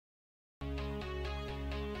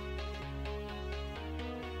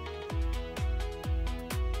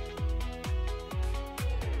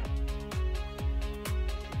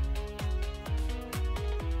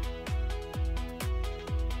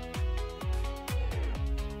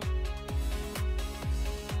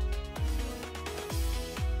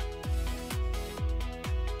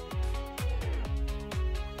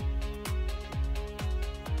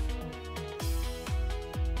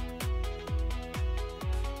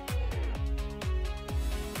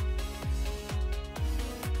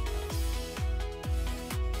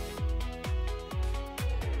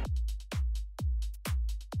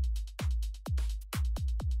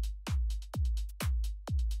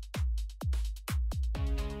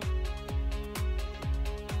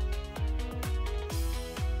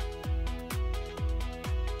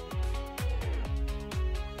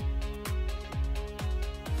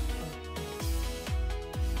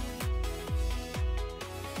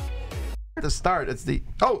To start, it's the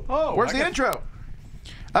where's the intro?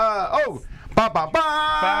 Ba ba ba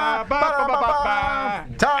ba ba ba ba.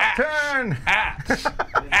 Top turn.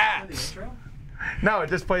 Apps. No, it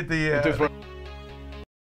just played the.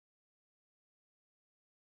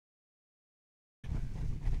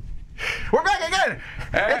 We're back again.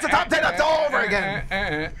 It's a top 10. It's all over again.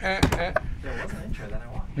 There was an intro that I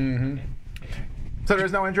wanted. So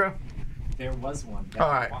there's no intro. There was one. All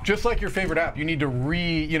right. Just like your favorite app, you need to do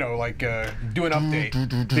an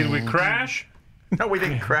update. Did we crash? No, we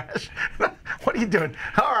didn't crash. What are you doing?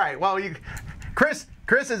 All right. Well, Chris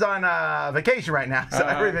is on vacation right now, so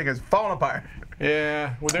everything is falling apart.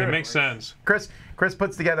 Yeah. Well, It makes sense. Chris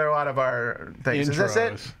puts together a lot of our things. Intros. Is this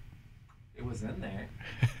it? It was in there.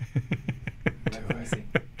 Let me see.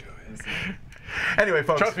 Anyway,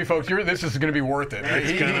 folks. Trust me, folks. This is going to be worth it.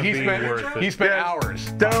 It's gonna be worth it. He spent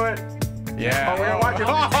hours. Do it. Yeah. Oh, we're gonna watch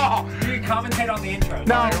it. You can commentate on the intro.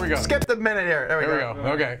 No, here we go. Skip the minute here. There we go.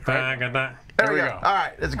 Okay. I got that. There we go. All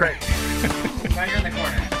right, it's great. Now you're in the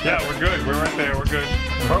corner. Yeah, we're good. We're right there. We're good.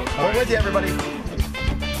 We're with you, everybody.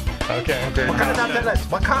 Okay. What kind of top 10 list?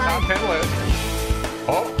 What kind? Top 10 list.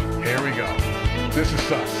 Oh, here we go. This is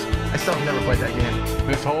sus. I still have never played that game.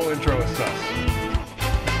 This whole intro is sus.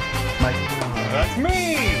 Mike. That's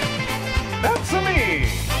me. That's me.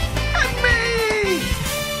 That's me.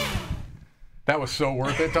 That was so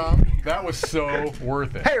worth it, Tom. That was so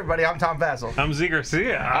worth it. Hey, everybody, I'm Tom Vasel. I'm Zee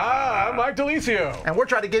Garcia. I'm Mike DiLisio. And we're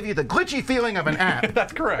trying to give you the glitchy feeling of an app.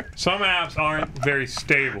 That's correct. Some apps aren't very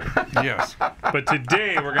stable. Yes. But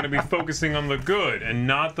today we're going to be focusing on the good and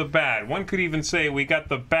not the bad. One could even say we got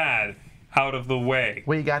the bad out of the way.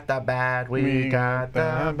 We got the bad. We got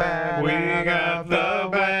the bad. We got the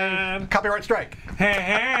bad. Copyright strike.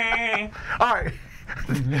 Hey. All right.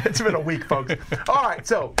 It's been a week, folks. All right,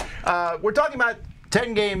 so we're talking about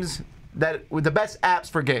 10 games with the best apps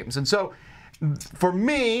for games. And so for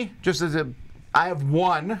me, I have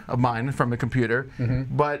one of mine from the computer,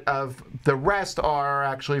 but the rest are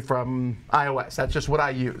actually from iOS. That's just what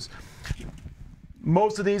I use.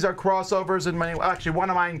 Most of these are crossovers in many. Actually, one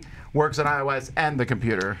of mine works on iOS and the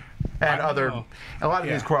computer, and a lot of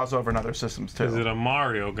these crossover in other systems too. Is it a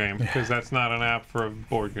Mario game? Because that's not an app for a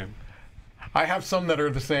board game. I have some that are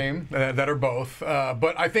the same, that are both,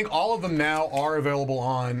 but I think all of them now are available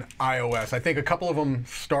on iOS. I think a couple of them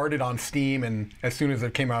started on Steam, and as soon as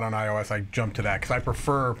it came out on iOS, I jumped to that because I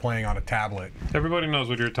prefer playing on a tablet. Everybody knows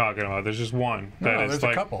what you're talking about. There's just one that is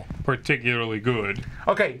like particularly good.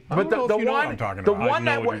 Okay, but the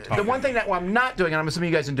one thing that I'm not doing, and I'm assuming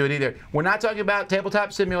you guys didn't do it either. We're not talking about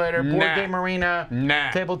Tabletop Simulator, Board Game Arena,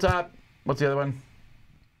 Tabletop. What's the other one?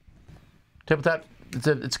 Tabletop. It's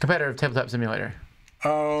a competitor of Tabletop Simulator.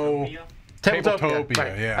 Oh, Tabletopia,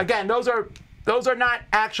 right. Yeah. Again, those are not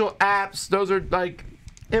actual apps. Those are like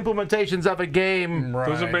implementations of a game. Right.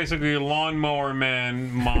 Those are basically Lawnmower Man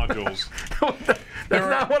modules. That's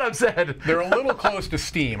not what I've said. They're a little close to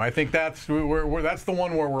Steam. I think that's the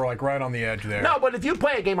one where we're like right on the edge there. No, but if you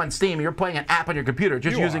play a game on Steam, you're playing an app on your computer,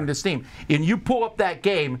 just using the Steam, and you pull up that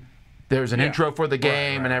game, there's an intro for the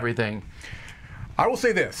game and everything. I will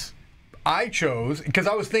say this. I chose, because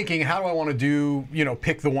I was thinking, how do I want to do,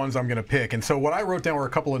 pick the ones I'm going to pick. And so what I wrote down were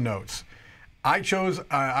a couple of notes. I chose,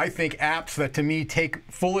 I think, apps that to me take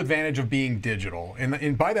full advantage of being digital.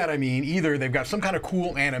 And by that I mean either they've got some kind of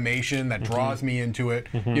cool animation that draws me into it,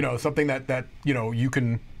 something that you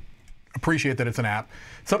can appreciate that it's an app.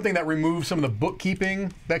 Something that removes some of the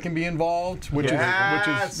bookkeeping that can be involved, which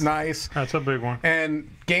is nice. That's a big one. And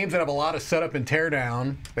games that have a lot of setup and tear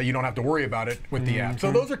down that you don't have to worry about it with the app.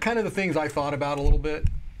 So those are kind of the things I thought about a little bit.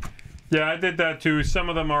 Yeah, I did that too. Some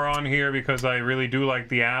of them are on here because I really do like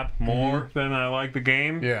the app more than I like the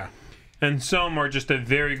game. Yeah. And some are just a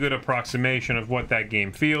very good approximation of what that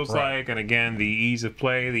game feels like. And again, the ease of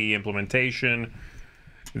play, the implementation,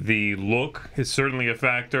 the look is certainly a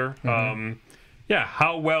factor. Yeah,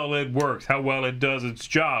 how well it works, how well it does its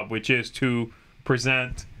job, which is to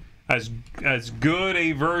present as good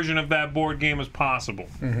a version of that board game as possible.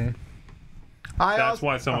 That's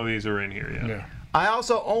why some of these are in here. Yeah. I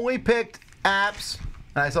also only picked apps,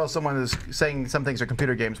 and I saw someone who's saying some things are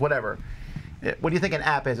computer games, whatever. What do you think an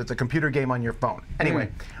app is? It's a computer game on your phone. Anyway,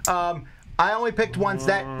 I only picked ones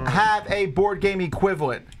that have a board game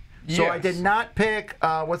equivalent. So I did not pick,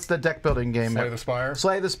 what's the deck building game? Slay the Spire.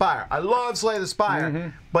 Slay the Spire. I love Slay the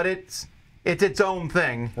Spire, but it's its own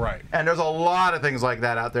thing. Right. And there's a lot of things like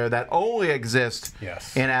that out there that only exist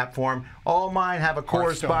in app form. All mine have a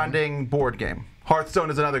corresponding board game. Hearthstone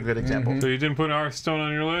is another good example. So you didn't put Hearthstone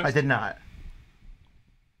on your list? I did not.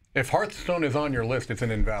 If Hearthstone is on your list, it's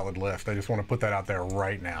an invalid list. I just want to put that out there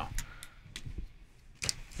right now.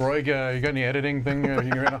 Roy, you got any editing thing?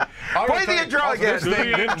 Play the intro again.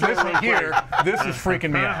 This is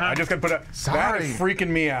freaking me out. I just got to put a. That is freaking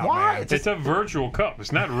me out. Why? Man. It's a virtual cup.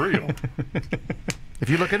 It's not real. If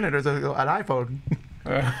you look in there, there's an iPhone.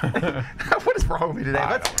 What is wrong with me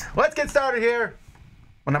today? Let's get started here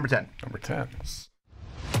on number 10. Number 10.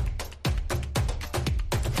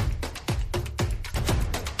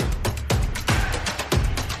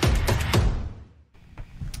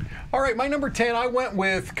 All right, my number 10, I went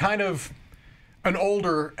with kind of an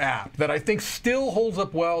older app that I think still holds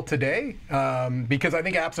up well today because I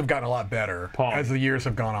think apps have gotten a lot better as the years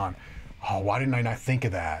have gone on. Oh, why didn't I not think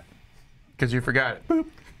of that? Because you forgot it. Boop,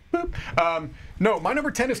 boop. No, my number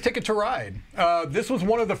 10 is Ticket to Ride. This was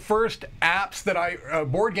one of the first apps that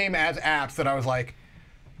board game as apps that I was like,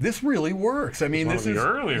 this really works. I mean, this is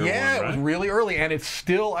earlier. Yeah, it was really early, and it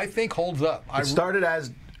still, I think, holds up. It started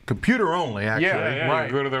as computer only, actually. Yeah, right.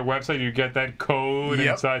 You go to their website, you get that code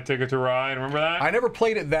inside Ticket to Ride. Remember that? I never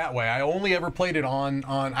played it that way. I only ever played it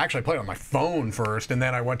actually I played it on my phone first, and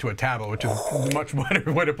then I went to a tablet, which is a much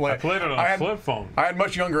better way to play. I played it on a flip phone. I had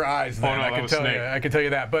much younger eyes then. I can tell you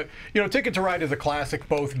that. But Ticket to Ride is a classic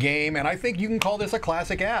both game, and I think you can call this a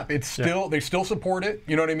classic app. It's still they still support it.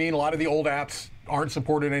 You know what I mean? A lot of the old apps aren't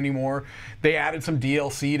supported anymore. They added some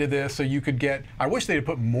DLC to this, so you could get. I wish they'd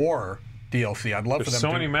put more DLC. I'd love for them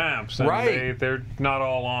so many maps, and they're not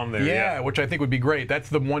all on there. Yeah, which I think would be great. That's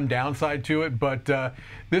the one downside to it. But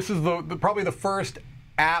this is probably the first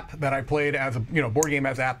app that I played as a board game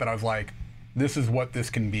as app that I was like, this is what this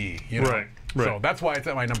can be. Right. So that's why it's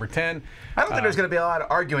at my number 10. I don't think there's going to be a lot of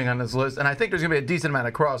arguing on this list, and I think there's going to be a decent amount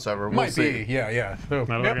of crossover. Might be. Yeah. So,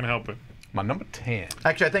 not looking to help it. My number 10.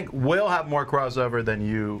 Actually, I think we'll have more crossover than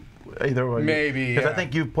you. Either way. Maybe. Because I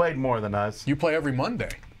think you've played more than us. You play every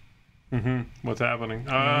Monday. Mm-hmm. What's happening?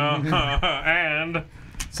 And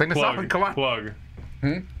sing us off. Come on. Plug.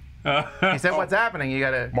 He said, "What's happening?" You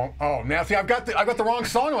gotta. Oh, now see, I've got the wrong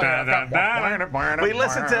song on. We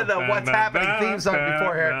listened to the "What's Happening" theme song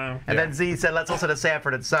before here, and then Z said, "Let's listen to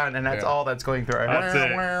Sanford and Son," and that's all that's going through our heads.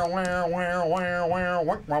 That's it. There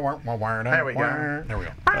we go. There we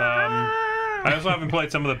go. I also haven't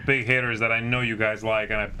played some of the big hitters that I know you guys like,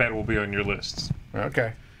 and I bet will be on your lists.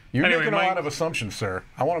 Okay. You're making a lot of assumptions, sir.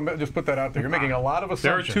 I want to just put that out there. You're making a lot of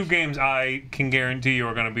assumptions. There are 2 games I can guarantee you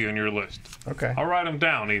are going to be on your list. Okay. I'll write them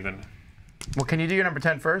down even. Well, can you do your number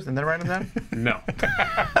 10 first and then write them down? No.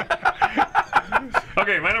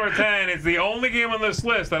 Okay, my number 10 is the only game on this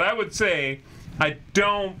list that I would say I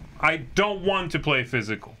don't want to play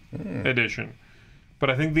physical edition. But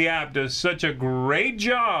I think the app does such a great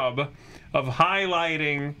job of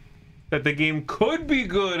highlighting that the game could be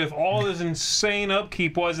good if all this insane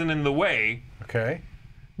upkeep wasn't in the way. Okay.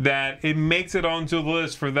 That it makes it onto the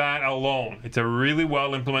list for that alone. It's a really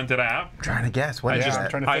well implemented app. I'm trying to guess. What is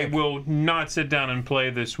it? I will not sit down and play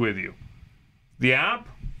this with you. The app,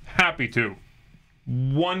 happy to.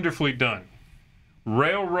 Wonderfully done.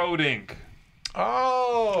 Railroad Inc.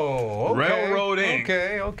 Oh, okay. Railroad Inc.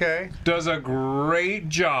 Okay. Does a great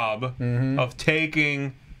job of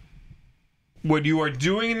taking what you are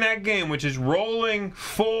doing in that game, which is rolling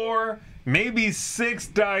 4, maybe 6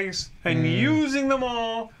 dice, and using them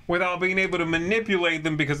all without being able to manipulate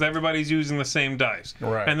them because everybody's using the same dice.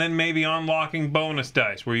 Right. And then maybe unlocking bonus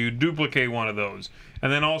dice where you duplicate one of those.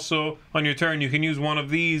 And then also, on your turn, you can use one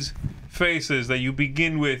of these faces that you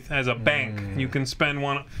begin with as a bank. You can spend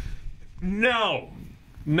one. No.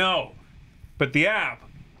 But the app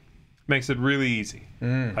makes it really easy.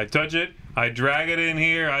 I touch it, I drag it in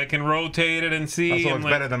here, I can rotate it and see. Also looks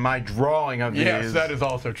better than my drawing of these. Yes, that is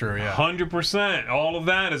also true, yeah. 100%. All of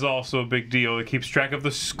that is also a big deal. It keeps track of the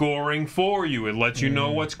scoring for you. It lets you know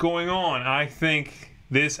what's going on. I think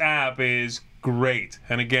this app is great.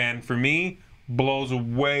 And again, for me, blows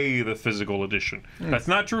away the physical edition. That's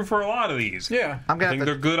not true for a lot of these. Yeah. I think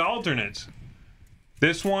they're good alternates.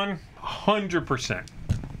 This one, 100%.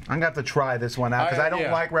 I'm going to have to try this one out because I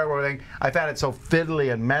don't like railroading. I found it so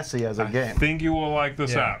fiddly and messy as a game. I think you will like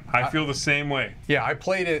this app. I feel the same way. Yeah, I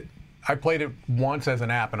played it once as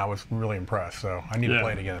an app and I was really impressed, so I need to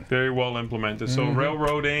play it again. Very well implemented. So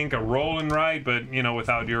Railroad Inc., a roll and write, but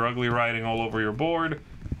without your ugly writing all over your board,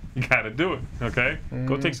 you got to do it, okay?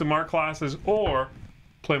 Go take some art classes or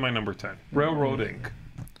play my number 10, Railroad Inc.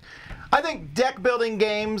 I think deck building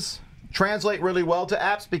games translate really well to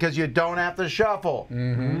apps because you don't have to shuffle.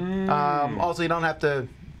 Also, you don't have to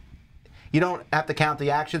count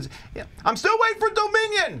the actions. I'm still waiting for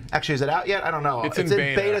Dominion. Actually, is it out yet? I don't know. It's in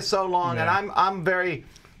beta so long, and I'm very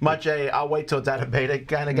much I'll wait till it's out of beta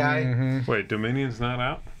kind of guy. Wait, Dominion's not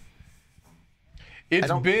out?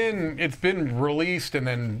 It's been released and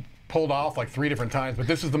then pulled off like 3 different times, but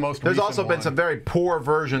this is the most There's recent also been one. some very poor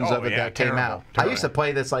versions Oh, of it yeah, that came terrible, out. I terrible. used to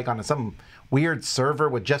play this like on some weird server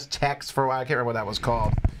with just text for a while. I can't remember what that was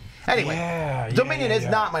called. Anyway, Yeah, Dominion is yeah.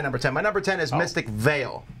 not my number 10. My number 10 is Mystic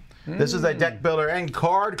Veil. This is a deck builder and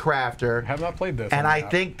card crafter. Have not played this. And on I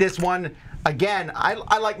that. think this one, again, I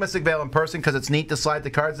like Mystic Veil in person because it's neat to slide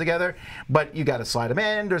the cards together, but you got to slide them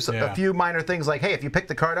in. There's a Yeah. few minor things like, hey, if you pick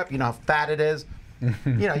the card up, you know how fat it is.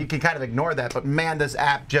 You can kind of ignore that, but man, this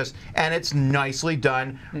app and it's nicely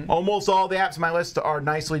done. Almost all the apps on my list are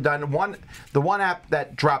nicely done. The one app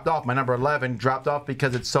that dropped off, my number 11, dropped off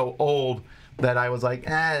because it's so old that I was like,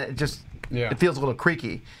 it feels a little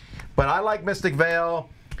creaky. But I like Mystic Veil.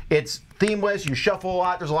 It's themeless. You shuffle a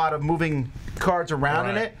lot. There's a lot of moving cards around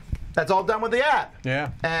in Right. it. That's all done with the app. Yeah.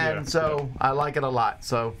 And I like it a lot.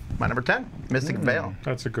 So my number 10, Mystic Veil.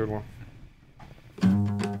 That's a good one.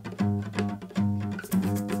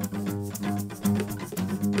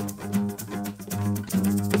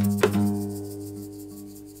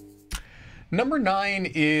 Number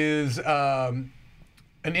 9 is an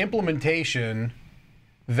implementation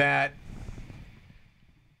that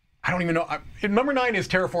I don't even know. Number 9 is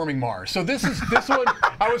Terraforming Mars. So this one.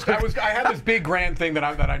 I had this big grand thing that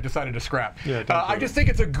I decided to scrap. Yeah, I just think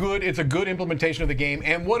it's a good implementation of the game.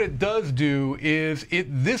 And what it does do is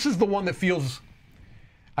this is the one that feels.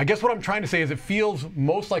 I guess what I'm trying to say is it feels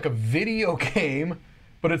most like a video game,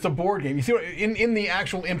 but it's a board game. You see, in the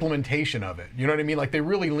actual implementation of it, you know what I mean? Like they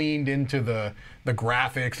really leaned into the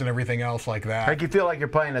graphics and everything else like that. Like you feel like you're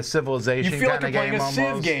playing a Civilization You feel like kind you're of playing game a Civ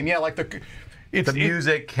almost. game, yeah. Like The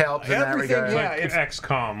music helps in that everything, regard. yeah. It's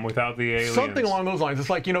XCOM without the aliens. Something along those lines. It's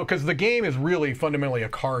like, because the game is really fundamentally a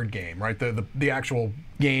card game, right? The actual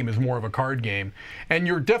game is more of a card game. And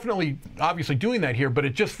you're definitely, obviously doing that here, but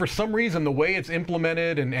it just, for some reason, the way it's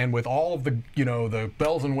implemented and with all of the, the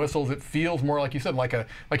bells and whistles, it feels more, like you said, like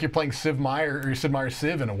you're playing Sid Meier's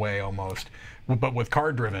Civ in a way almost, but with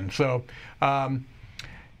card driven. So,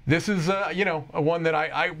 this is, a one that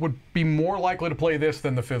I would be more likely to play this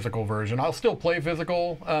than the physical version. I'll still play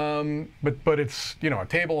physical, but it's, a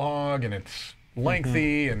table hog and it's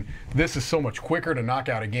lengthy, and this is so much quicker to knock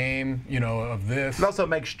out a game, of this. It also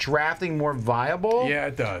makes drafting more viable. Yeah,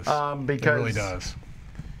 it does. Because it really does.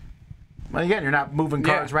 Well, again, you're not moving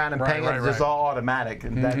cards around and paying. It's just all automatic,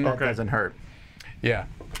 and that doesn't hurt. Yeah.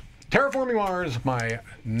 Terraforming Mars, my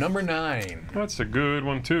number 9. That's a good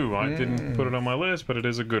one, too. I didn't put it on my list, but it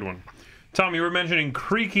is a good one. Tom, you were mentioning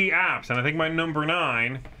creaky apps, and I think my number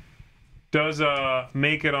 9 does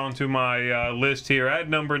make it onto my list here at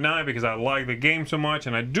number 9 because I like the game so much,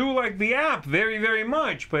 and I do like the app very, very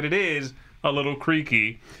much, but it is a little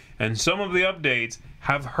creaky, and some of the updates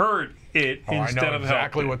have hurt it instead I know of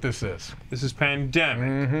exactly helped what this is. This is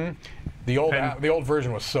Pandemic. The old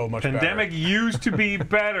version was so much Pandemic better. used to be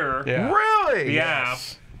better. Yeah. Really? The app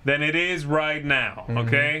than it is right now,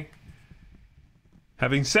 okay?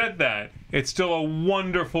 Having said that, it's still a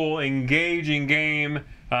wonderful, engaging game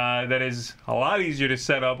that is a lot easier to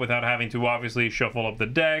set up without having to obviously shuffle up the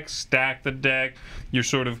deck, stack the deck. You're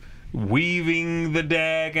sort of weaving the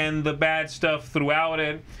deck and the bad stuff throughout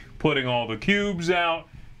it, putting all the cubes out.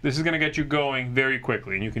 This is going to get you going very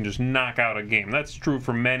quickly, and you can just knock out a game. That's true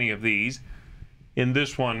for many of these. In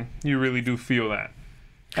this one, you really do feel that.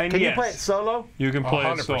 And Can yes, you play it solo? you can play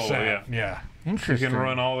it 100%. solo, yeah. Yeah. You can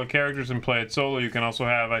run all the characters and play it solo. You can also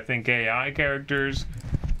have, I think, AI characters.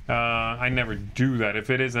 I never do that. If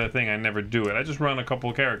it is a thing, I never do it. I just run a couple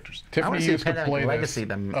of characters. Tiffany see used to Pandemic play Legacy,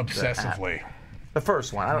 this the obsessively. The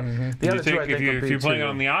first one. I don't, The You other two, I take, think, would be if you're playing too.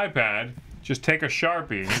 on the iPad, just take a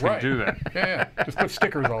Sharpie and you Right. can do that. Yeah. Just put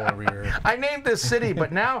stickers all over your. I named this city,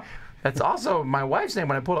 but now that's also my wife's name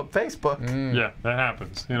when I pulled up Facebook. Yeah, that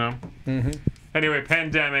happens, Anyway,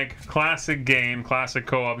 Pandemic, classic game, classic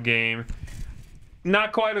co-op game.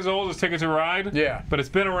 Not quite as old as Ticket to Ride. Yeah. But it's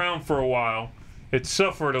been around for a while. It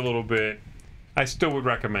suffered a little bit. I still would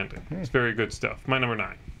recommend it. It's very good stuff. My number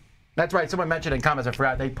 9. That's right. Someone mentioned in comments, I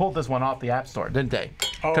forgot, they pulled this one off the App Store, didn't they?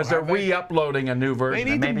 Oh, Because they're have they? re-uploading a new version. They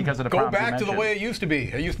need and maybe to because of the go problems you back to the mentioned. way it used to be.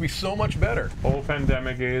 It used to be so much better. Old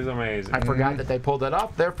Pandemic is amazing. I forgot that they pulled that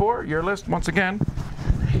off. Therefore, your list, once again,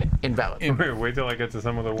 invalid. Wait till I get to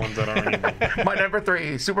some of the ones that aren't even. My number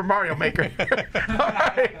 3, Super Mario Maker. All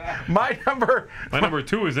right. My number... My number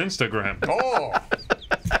 2 is Instagram. Oh.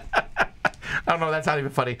 I don't know, that's not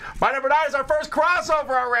even funny. My number 9 is our first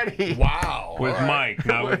crossover already. Wow. With All right. Mike,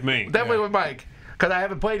 not with me. Definitely with Mike. Because I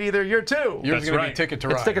haven't played either year 2. Yours That's is going to be right. Ticket to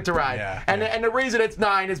Ride. It's Ticket to Ride. Yeah. And the reason it's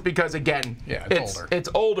 9 is because, again, Yeah, it's older. It's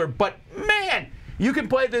older. But, man, you can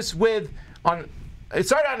play this with... It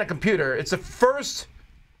started on a computer. It's the first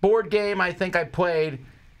board game I think I played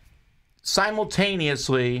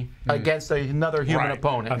simultaneously against another human Right.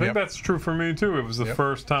 opponent. I think that's true for me too. It was the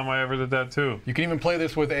first time I ever did that too. You can even play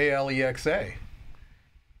this with ALEXA.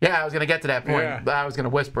 Yeah, I was going to get to that point. Yeah. I was going to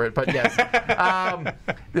whisper it, but yes.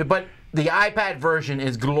 But the iPad version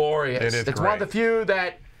is glorious. It is It's one of the great. few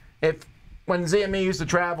that when Zee and me used to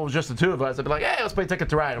travel, it was just the two of us, I'd be like, hey, let's play Ticket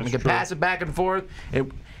to Ride. And we could pass it back and forth.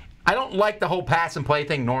 I don't like the whole pass and play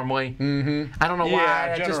thing normally. I don't know why.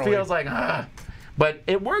 It just generally. feels like, but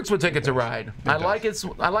it works with Ticket to Ride. I like this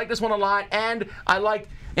one a lot, and I liked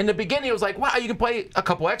in the beginning. It was like, wow, you can play a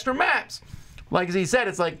couple extra maps. Like as he said,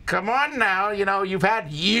 it's like, come on now, you've had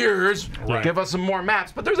years. Right. Give us some more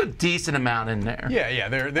maps, but there's a decent amount in there. Yeah,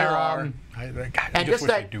 there are. I And just wish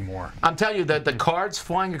that, they'd do more. I'm telling you that the cards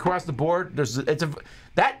flying across the board,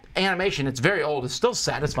 that animation, it's very old. It's still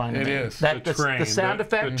satisfying. To It me. is. The sound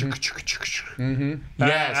effect.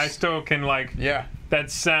 Yes. I still can Yeah. that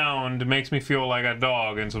sound makes me feel like a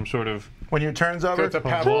dog in some sort of When your turn's over. So it's a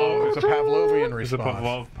Pavlovian it's a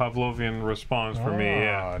response. Pavlovian response for me.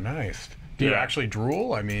 Yeah. Oh, nice. Do you Yeah. actually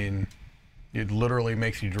drool? I mean, it literally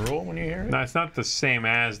makes you drool when you hear it? No, it's not the same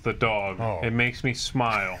as the dog. Oh. It makes me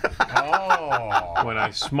smile. Oh. When I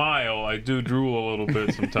smile, I do drool a little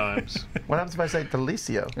bit sometimes. What happens if I say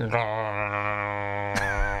DiLisio?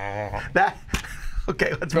 That.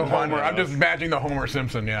 Okay, let's The move on. Homer. I'm just imagining the Homer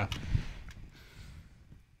Simpson, yeah.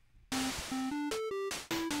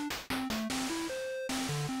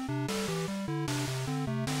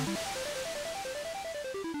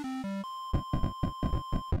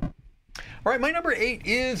 All right, my number 8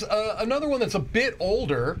 is another one that's a bit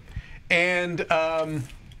older, and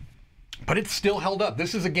but it's still held up.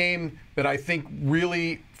 This is a game that I think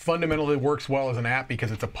really fundamentally works well as an app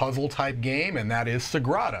because it's a puzzle-type game, and that is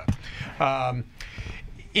Sagrada.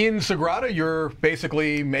 In Sagrada, you're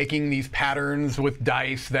basically making these patterns with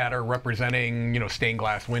dice that are representing, stained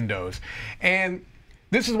glass windows, and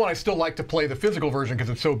this is one I still like to play the physical version because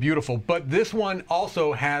it's so beautiful, but this one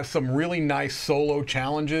also has some really nice solo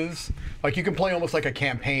challenges. Like you can play almost like a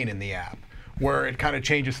campaign in the app where it kind of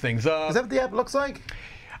changes things up. Is that what the app looks like?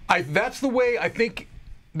 That's the way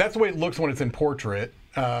it looks when it's in portrait.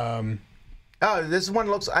 Oh, this one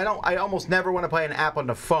looks. I almost never want to play an app on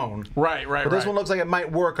the phone. Right. But this one looks like it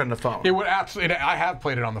might work on the phone. It would absolutely. I have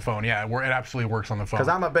played it on the phone. Yeah, it absolutely works on the phone. Because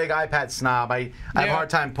I'm a big iPad snob. I have a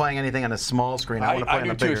hard time playing anything on a small screen. I want to play on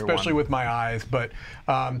do a too, bigger especially one. with my eyes. But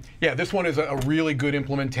yeah, this one is a really good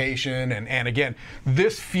implementation. And again,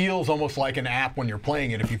 this feels almost like an app when you're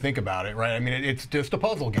playing it, if you think about it, right? I mean, it's just a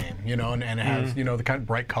puzzle game, and it has the kind of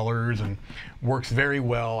bright colors and works very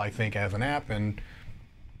well, I think, as an app. And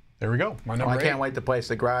there we go. My number 8. I can't wait to play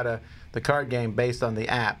Sagrada, the card game based on the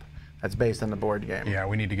app that's based on the board game. Yeah,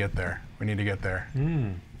 we need to get there.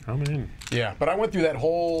 I'm in. Yeah, but I went through that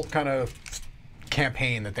whole kind of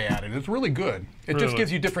campaign that they added. It's really good. It just Really?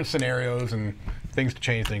 gives you different scenarios and things to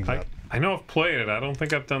change things up. I know I've played it. I don't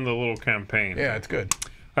think I've done the little campaign. Yeah, it's good.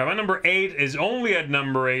 All right, my number 8 is only at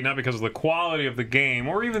number 8, not because of the quality of the game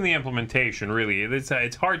or even the implementation, really.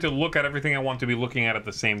 It's hard to look at everything I want to be looking at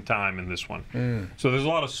the same time in this one. So there's a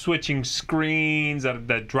lot of switching screens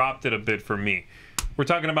that dropped it a bit for me. We're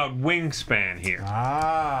talking about Wingspan here.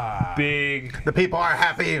 Big, The people are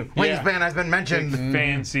happy. Wingspan has been mentioned.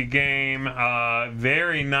 fancy game.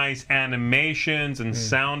 Very nice animations and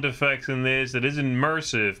sound effects in this. It is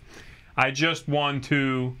immersive. I just want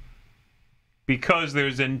to... Because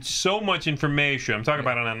there's so much information. I'm talking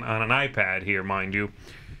about on an iPad here, mind you.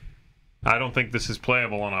 I don't think this is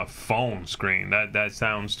playable on a phone screen. That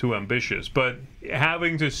sounds too ambitious. But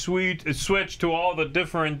having to switch to all the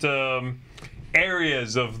different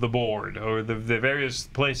areas of the board or the various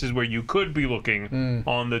places where you could be looking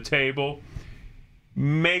on the table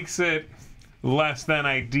makes it less than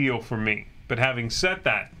ideal for me. But having said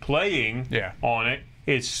that, playing on it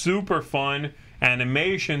is super fun.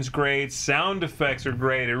 Animation's great, sound effects are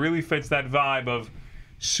great. It really fits that vibe of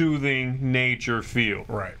soothing nature feel.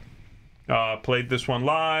 Right. Played this one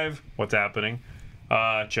live. What's happening?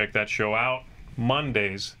 Check that show out.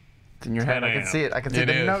 Mondays. It's in your head. 10 I can a.m. see it. I can see It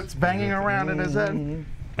the is. notes banging around in his head.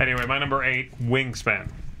 Anyway, my number 8, Wingspan.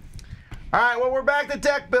 All right, well, we're back to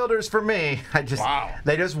deck builders for me. Wow.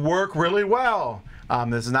 They just work really well.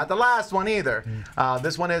 This is not the last one either.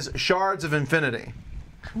 This one is Shards of Infinity.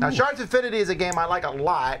 Now, Shards of Infinity is a game I like a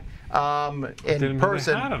lot in Didn't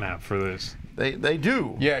person. They had an app for this. They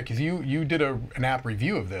do. Yeah, because you did an app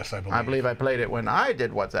review of this, I believe. I believe I played it when I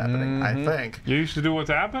did What's Happening, I think. You used to do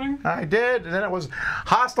What's Happening? I did, and then it was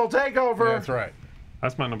Hostile Takeover. Yeah, that's right.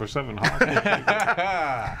 That's my number 7.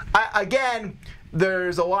 Again,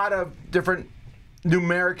 there's a lot of different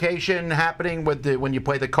numerication happening with when you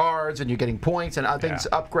play the cards and you're getting points and other things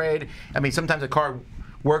upgrade. I mean, sometimes a card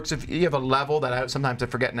works if you have a level that sometimes I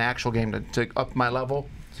forget in the actual game to up my level.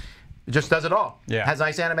 It just does it all. Yeah. Has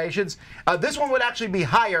nice animations. This one would actually be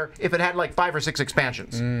higher if it had like 5 or 6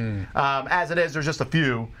 expansions. As it is, there's just a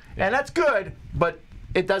few. And that's good, but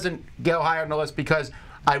it doesn't go higher on the list because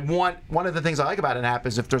one of the things I like about an app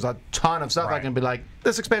is if there's a ton of stuff, I can be like,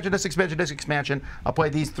 this expansion, this expansion, this expansion. I'll play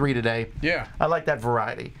these 3 today. Yeah. I like that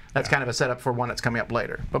variety. That's kind of a setup for one that's coming up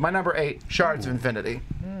later. But my number 8, Shards of Infinity.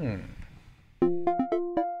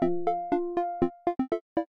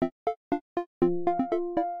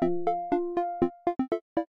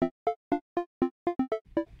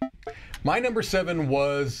 My number 7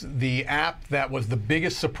 was the app that was the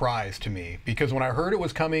biggest surprise to me, because when I heard it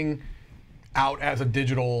was coming out as a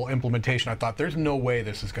digital implementation, I thought there's no way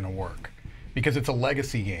this is going to work, because it's a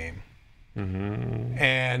legacy game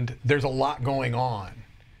and there's a lot going on.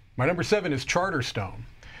 My number 7 is Charterstone.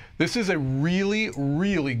 This is a really,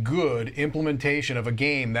 really good implementation of a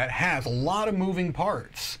game that has a lot of moving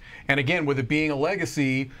parts. And again, with it being a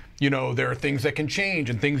legacy, you know, there are things that can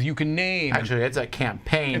change and things you can name. Actually, it's a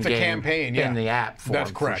campaign It's game a campaign, yeah. in the app form.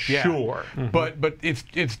 That's correct, for yeah. sure. But it's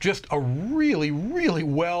just a really, really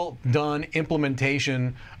well done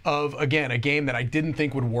implementation of, again, a game that I didn't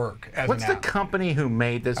think would work as What's an the app. company who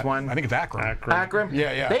made this one? I think it's Akron. Akron?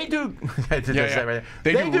 Yeah, yeah. They do. They do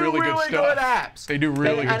really good stuff. apps. They do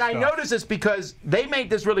really good And I stuff. noticed this because they made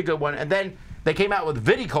this really good one, and then they came out with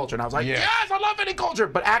viticulture, and I was like, Yeah. yes, I love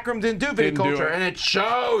viticulture. But Akron didn't do viticulture, and it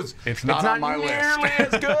shows. It's not on my nearly list. as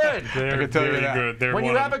good. They're can tell you very that. good. They're When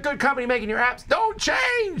you one have of- a good company making your apps, don't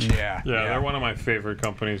change. Yeah, Yeah, they're one of my favorite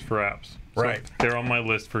companies for apps. So Right. They're on my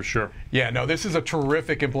list for sure. Yeah, no, this is a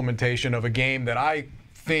terrific implementation of a game that I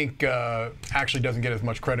think actually doesn't get as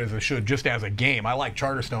much credit as it should just as a game. I like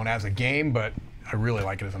Charterstone as a game, but I really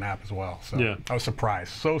like it as an app as well. So Yeah. I was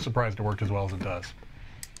surprised. So surprised it worked as well as it does.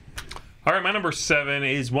 All right, my number 7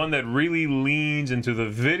 is one that really leans into the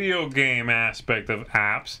video game aspect of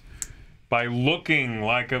apps by looking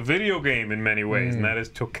like a video game in many ways, and that is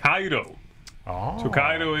Tokaido. Oh.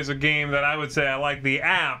 Tokaido is a game that I would say I like the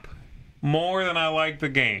app more than I like the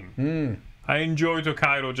game. I enjoy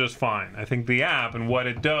Tokaido just fine. I think the app and what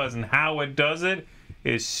it does and how it does it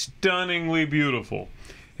is stunningly beautiful.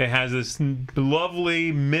 It has this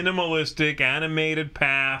lovely, minimalistic, animated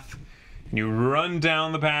path. You run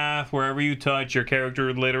down the path wherever you touch. Your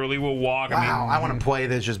character literally will walk. Wow, I want to play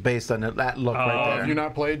this just based on that look right there. Have you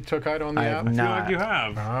not played Tokaido on the I app? have I feel not. like you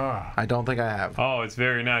have. I don't think I have. Oh, it's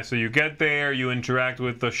very nice. So you get there, you interact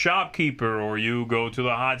with the shopkeeper, or you go to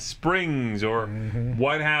the hot springs, or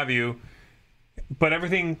what have you. But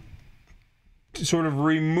everything sort of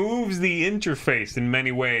removes the interface in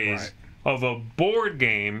many ways of a board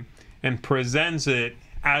game and presents it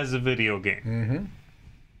as a video game.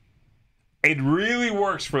 It really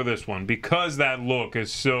works for this one because that look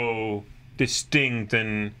is so distinct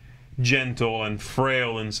and gentle and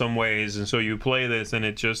frail in some ways. And so you play this and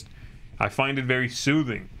it just, I find it very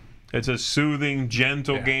soothing. It's a soothing,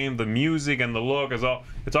 gentle game. The music and the look it's all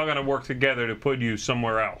going to work together to put you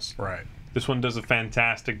somewhere else. Right. This one does a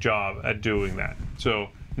fantastic job at doing that. So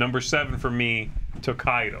number 7 for me,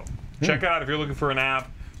 Tokaido. Check it out if you're looking for an app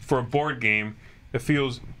for a board game. It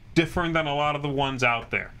feels different than a lot of the ones out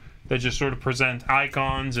there. They just sort of present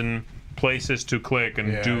icons and places to click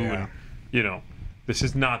and do. And, you know, this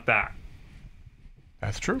is not that.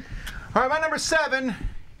 That's true. All right, my number 7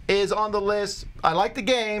 is on the list. I like the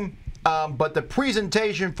game, but the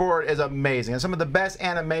presentation for it is amazing. It's some of the best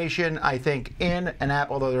animation, I think, in an app,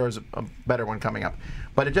 although there is a better one coming up.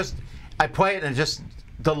 But it just, I play it and it's just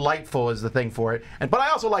delightful is the thing for it. But I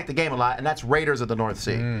also like the game a lot, and that's Raiders of the North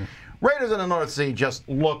Sea. Raiders of the North Sea just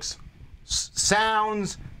looks,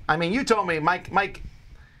 sounds. I mean, you told me, Mike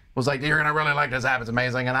was like, you're gonna really like this app. It's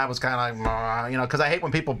amazing, and I was kind of like, you know, because I hate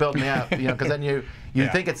when people build me up, you know, because then you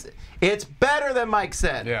think it's better than Mike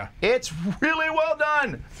said. Yeah. It's really well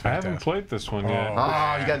done. I haven't played this one yet.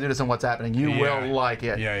 Oh, you got to do this on What's Happening. You will like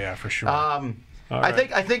it. Yeah, for sure. I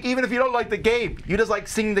think even if you don't like the game, you just like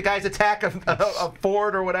seeing the guys attack a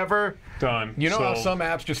fort or whatever. Done. You know how some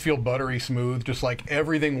apps just feel buttery smooth, just like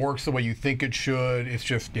everything works the way you think it should. It's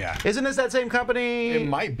just Isn't this that same company? It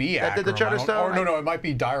might be that did the Akron, Charterstone. Or no, it might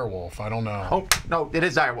be Direwolf. I don't know. Oh no, it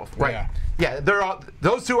is Direwolf. Right. Yeah, they're all.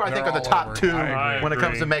 Those two I think are the all top over. 2 I when it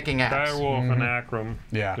comes agree. to making apps. Direwolf and Akron.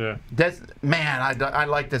 Yeah. Man, I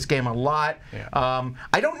like this game a lot. Yeah.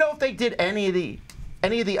 I don't know if they did any of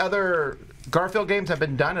the other Garfield games have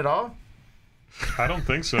been done at all. I don't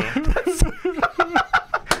think so.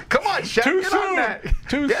 Come on, Chef, Too get soon. on that.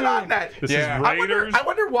 Too Get soon. on that. This Yeah. is Raiders. I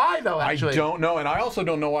wonder why, though, actually. I don't know, and I also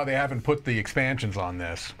don't know why they haven't put the expansions on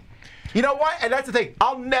this. You know what? And that's the thing.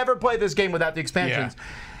 I'll never play this game without the expansions. Yeah.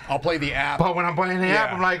 I'll play the app. But when I'm playing the app,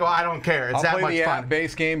 Yeah. I'm like, oh, I don't care. It's I'll that play much the fun. app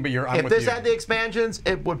base game, but I'm If with this you. had the expansions,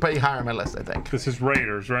 it would be higher on my list, I think. This is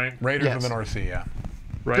Raiders, right? Raiders Yes. of the North Sea, yeah.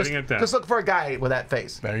 Writing it down. Just look for a guy with that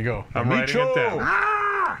face. There you go. I'm writing it down.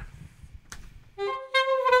 Ah!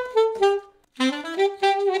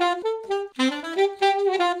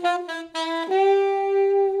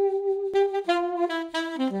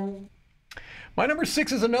 My number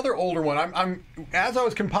 6 is another older one. I'm as I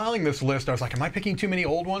was compiling this list, I was like, am I picking too many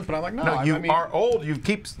old ones? But I'm like, no. No, I you mean, are old. You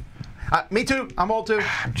keep. Me too. I'm old too.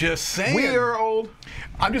 I'm just saying. We are old.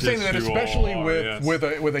 I'm just saying Yes, that you especially are, with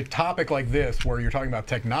yes. with a topic like this where you're talking about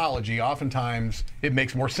technology, oftentimes it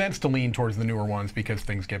makes more sense to lean towards the newer ones because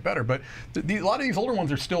things get better. But a lot of these older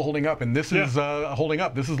ones are still holding up, and this is holding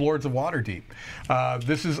up. This is Lords of Waterdeep.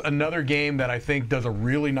 This is another game that I think does a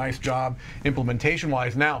really nice job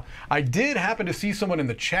implementation-wise. Now, I did happen to see someone in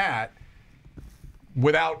the chat,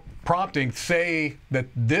 without prompting, say that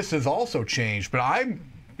this has also changed, but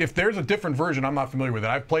if there's a different version, I'm not familiar with it.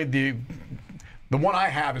 I've played the one I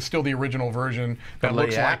have is still the original version that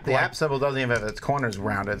looks like the app symbol doesn't even have its corners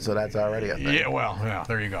rounded, so that's already a thing. Yeah, well, yeah,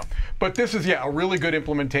 there you go. But this is a really good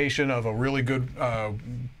implementation of a really good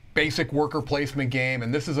basic worker placement game,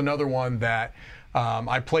 and this is another one that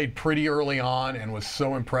I played pretty early on and was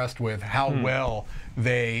so impressed with how well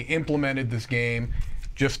they implemented this game.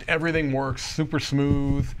 Just everything works super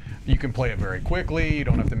smooth. You can play it very quickly. You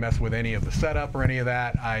don't have to mess with any of the setup or any of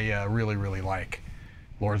that. I really, really like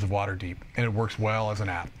Lords of Waterdeep, and it works well as an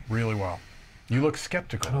app, really well. You look I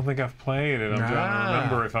skeptical. don't think I've played it. I'm trying to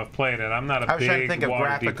remember if I've played it. I'm not a I was trying to big think of Waterdeep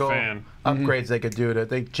graphical fan. upgrades they could do to.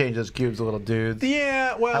 They change those cubes to little dudes.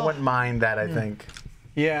 Yeah, well, I wouldn't mind that. I think.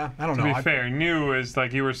 yeah, I don't know. To be fair, new is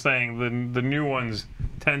like you were saying. The new ones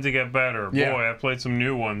tend to get better. Yeah. Boy, I've played some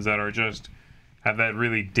new ones that are just have that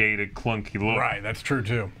really dated, clunky look. Right, that's true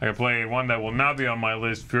too. I played one that will not be on my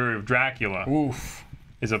list. Fury of Dracula Oof.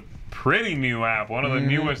 is a pretty new app, one of the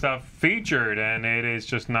newest I've featured, and it is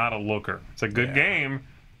just not a looker. It's a good game,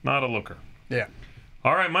 not a looker. Yeah.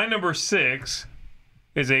 All right, my number 6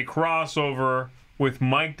 is a crossover with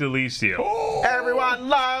Mike DiLisio, Oh. Everyone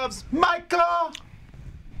loves Michael.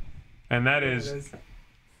 and that is I think-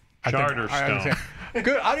 I Charterstone. understand.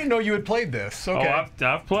 Good. I didn't know you had played this. Oh, Okay.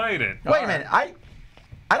 I've played it. Wait a minute.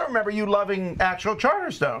 I don't remember you loving actual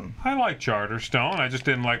Charterstone. I like Charterstone. I just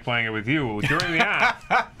didn't like playing it with you during the app.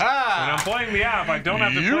 When I'm playing the app, I don't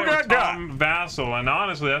have to You play with got Tom Vasel, and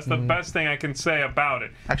honestly, that's the best thing I can say about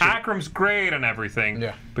it. Actually- Akram's great and everything,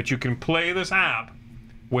 Yeah. but you can play this app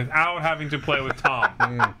without having to play with Tom.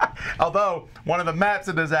 Although one of the maps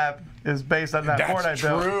in this app is based on that board I That's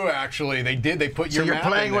built. true, actually. They did. They put So your you're map in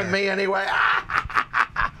playing with there. me anyway.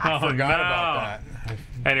 Oh, Forgot no. about that.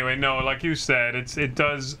 Anyway, no, like you said, it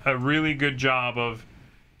does a really good job of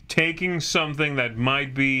taking something that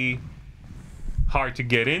might be hard to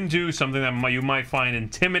get into, something that you might find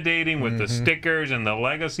intimidating with the stickers and the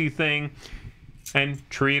legacy thing, and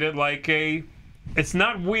treat it like it's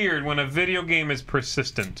not weird when a video game is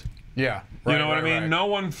persistent. Yeah. You know what I mean? Right. No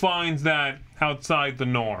one finds that outside the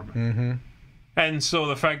norm. And so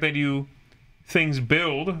the fact that things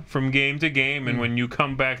build from game to game, and when you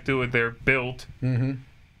come back to it, they're built,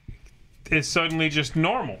 is suddenly just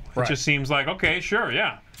normal. Right. It just seems like, okay, sure,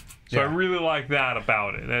 yeah. So I Yeah. really like that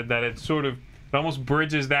about it, that it sort of it almost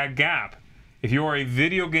bridges that gap. If you are a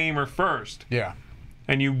video gamer first, Yeah.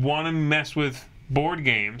 and you want to mess with board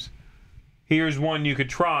games, here's one you could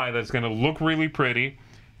try that's going to look really pretty.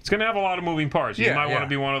 It's going to have a lot of moving parts. You Yeah, might want yeah. to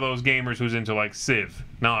be one of those gamers who's into like Civ,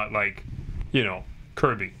 not like,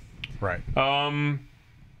 Kirby. Right.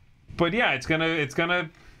 But yeah, it's gonna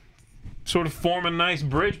sort of form a nice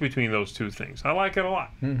bridge between those two things. I like it a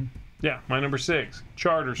lot. Yeah, my number 6,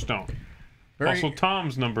 Charterstone. Also,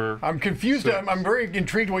 Tom's number. I'm confused. I'm very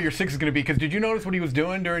intrigued what your 6 is going to be, because did you notice what he was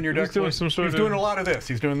doing during your He was deck? doing some sort He's of- doing a lot of this.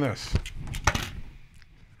 He's doing this.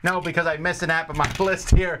 No, because I missed an app on my list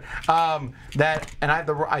here. And I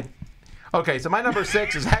have okay, so my number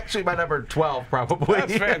 6 is actually my number 12, probably.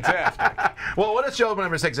 That's fantastic. Well, what does show my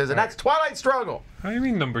number 6 is, and that's Twilight Struggle. How do you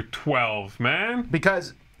mean number 12, man?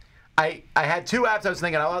 Because I had 2 apps I was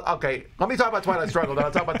thinking, okay, let me talk about Twilight Struggle, then I'll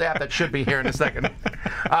talk about the app that should be here in a second.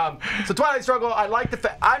 So Twilight Struggle, I like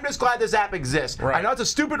I'm just glad this app exists. Right. I know it's a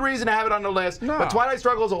stupid reason to have it on the list, No. but Twilight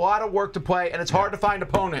Struggle is a lot of work to play, and it's hard to find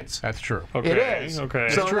opponents. That's true. Okay, It is. Okay.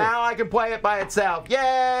 So true. now I can play it by itself.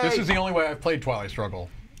 Yay! This is the only way I've played Twilight Struggle,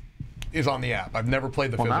 is on the app. I've never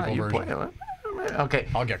played the Well, now physical you version. play it. Okay.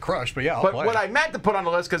 I'll get crushed, but yeah, I'll But play. what I meant to put on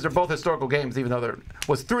the list, because they're both historical games, even though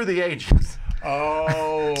was Through the Ages.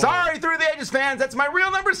 Oh. Sorry, Through the Ages fans. That's my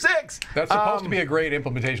real number 6. That's supposed to be a great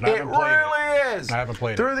implementation. I It haven't played really is. I haven't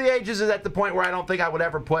played Through the Ages is at the point where I don't think I would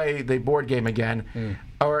ever play the board game again.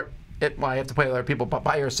 Or well, you have to play with other people, but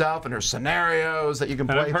by yourself, and there's scenarios that you can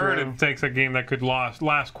And play I've heard through. it takes a game that could last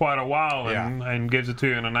quite a while and gives it to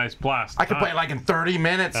you in a nice blast. I can play it like in 30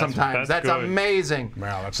 minutes sometimes. that's That's good. amazing.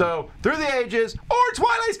 Wow, that's so, Through the Ages or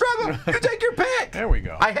Twilight Struggle. You take your pick. There we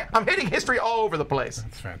go. I'm hitting history all over the place.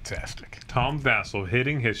 That's fantastic. Tom Vasel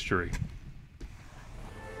hitting history.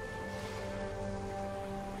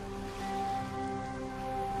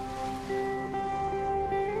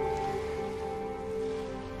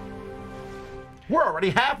 We're already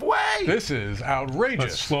halfway. This is outrageous.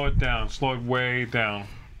 Let's slow it down. Slow it way down.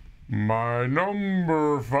 My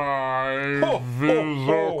number 5 Ho, ho, is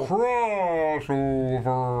ho. a crossover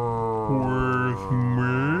with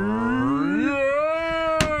me.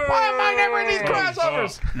 Yeah. Why am I never in these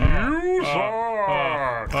crossovers? You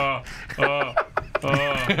saw.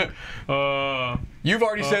 You've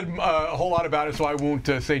already said a whole lot about it, so I won't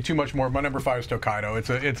say too much more. My number 5 is Tokaido. It's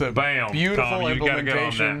a Bam, beautiful Tom, you gotta get on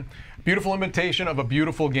implementation. Beautiful implementation of a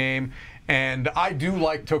beautiful game, and I do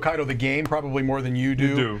like Tokaido the game probably more than you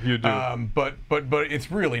do. You do. But it's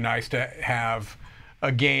really nice to have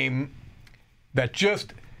a game that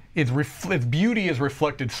just its beauty is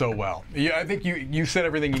reflected so well. Yeah, I think you said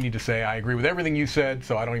everything you need to say. I agree with everything you said,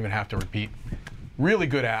 so I don't even have to repeat. Really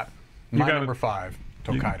good app. My number 5,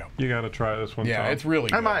 Tokaido. You got to try this one. Yeah, Tom. it's really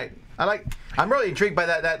good. I might. I'm really intrigued by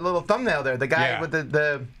that little thumbnail there. The guy Yeah. with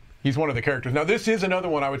the He's one of the characters. Now, this is another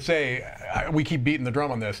one I would say, we keep beating the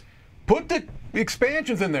drum on this. Put the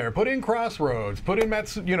expansions in there. Put in Crossroads. Put in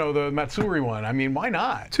the Matsuri one. I mean, why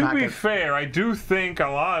not? To be fair, I do think a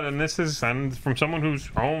lot, and this is from someone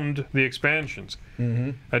who's owned the expansions.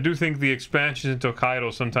 I do think the expansions in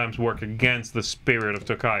Tokaido sometimes work against the spirit of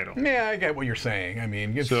Tokaido. Yeah, I get what you're saying. I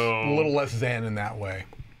mean, it's So- a little less zen in that way.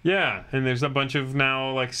 Yeah, and there's a bunch of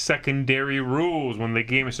now like secondary rules when the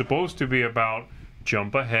game is supposed to be about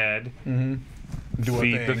jump ahead, Do a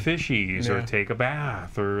feed the thing. fishies, or Yeah. take a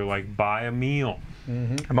bath, or like buy a meal.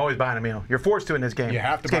 I'm always buying a meal. You're forced to in this game. You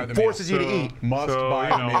have to This buy game the meal. forces you to So- eat. Must So, buy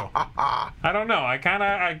you a know, meal. I don't know. Not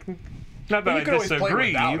that you I can always play disagree.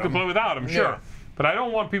 without You can them. play without them, Yeah. sure. But I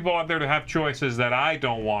don't want people out there to have choices that I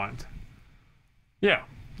don't want. Yeah.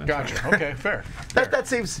 Gotcha. Okay, fair. That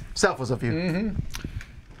seems selfless of you.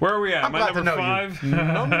 Where are we at? I'm My glad to number know you. 5?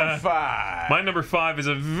 Number 5. My number 5 is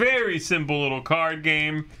a very simple little card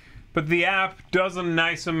game, but the app does a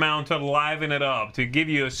nice amount to liven it up, to give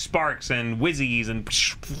you sparks and whizzies and.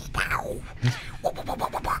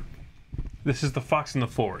 This is The Fox in the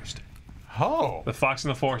Forest. Oh. The Fox in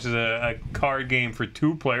the Forest is a card game for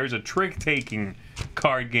 2 players, a trick-taking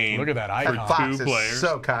card game. Look at that for icon. Fox two is players.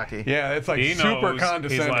 so cocky. Yeah, it's like He super knows.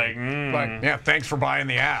 condescending. He's like, Yeah, thanks for buying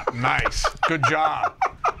the app. Nice. Good job.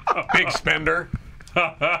 Big spender.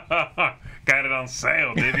 Got it on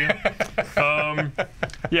sale, did you?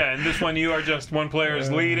 Yeah, in this one, you are just one player is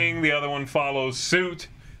leading, the other one follows suit.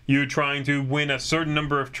 You trying to win a certain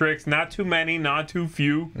number of tricks, not too many, not too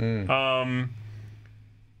few.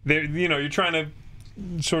 You're trying to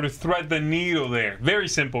sort of thread the needle there. Very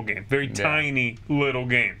simple game, very tiny little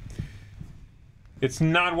game. It's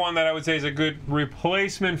not one that I would say is a good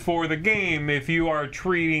replacement for the game if you are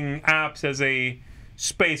treating apps as a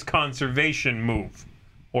space conservation move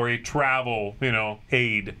or a travel,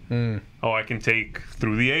 aid. Oh, I can take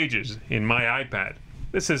Through the Ages in my iPad.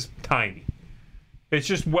 This is tiny. It's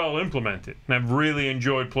just well implemented, and I've really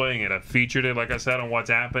enjoyed playing it. I've featured it, like I said, on What's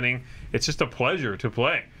Happening. It's just a pleasure to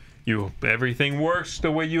play. Everything works the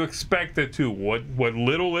way you expect it to. What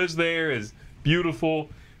little is there is beautiful,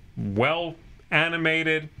 well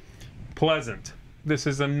animated, pleasant. This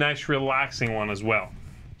is a nice, relaxing one as well.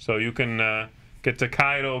 So you can get to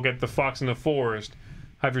Kaido, get the Fox in the Forest,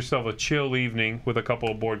 have yourself a chill evening with a couple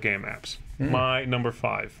of board game apps. My number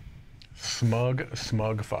 5. Smug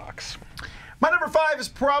Fox. My number 5 is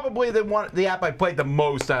probably the app I played the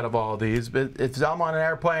most out of all of these. But if I'm on an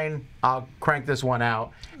airplane, I'll crank this one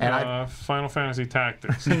out. And Final Fantasy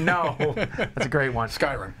Tactics. no, that's a great one.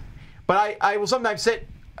 Skyrim. But I will sometimes sit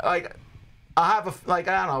like I'll have I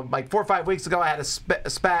don't know, like 4 or 5 weeks ago I had a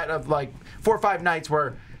spat of like 4 or 5 nights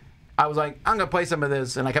where I was like, I'm gonna play some of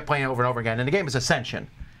this, and I kept playing it over and over again. And the game is Ascension.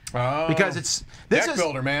 Oh. Because this deck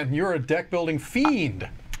builder, man. You're a deck building fiend.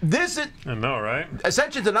 This is I know, right?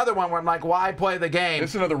 Ascension's another one where I'm like, why play the game?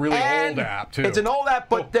 It's another really old app too. It's an old app,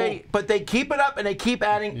 but they keep it up and they keep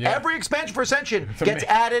adding. Yeah. Every expansion for Ascension gets amazing.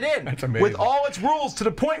 added in That's amazing. with all its rules to the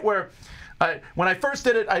point where when I first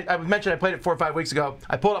did it, I mentioned I played it 4 or 5 weeks ago.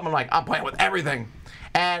 I pulled up and I'm like, I'm playing with everything.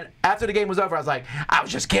 And after the game was over, I was like, I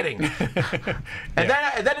was just kidding. And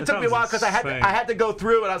then it took me a while because I had to go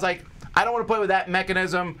through and I was like, I don't want to play with that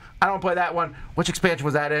mechanism. I don't want to play that one. Which expansion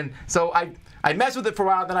was that in? So I messed with it for a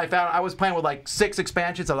while. Then I found I was playing with like 6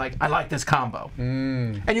 expansions. I like this combo.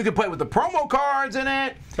 And you can play with the promo cards in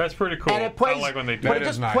it. That's pretty cool. And it plays, I like when they do but that. it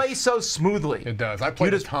just plays so smoothly. It does. I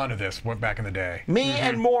played a ton of this back in the day. Me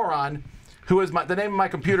and Moron, who is the name of my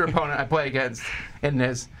computer opponent I play against in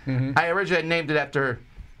this. I originally named it after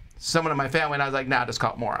someone in my family, and I was like, nah, just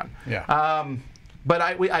call it Moron. Yeah. But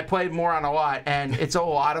I played Moron a lot, and it's a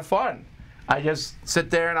lot of fun. I just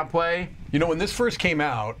sit there and I play. You know, when this first came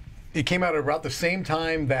out, it came out at about the same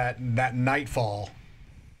time that Nightfall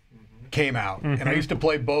came out, and I used to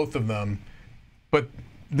play both of them. But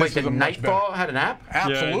this is a much better. Nightfall had an app?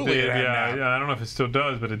 Absolutely, Yeah, it it did. had an app. Yeah, I don't know if it still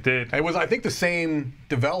does, but it did. It was, I think, the same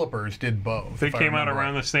developers did both. They if I came out remember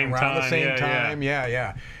around right. the same Around the time, same yeah, time,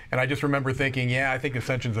 yeah. And I just remember thinking, I think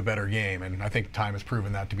Ascension's a better game, and I think time has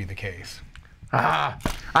proven that to be the case.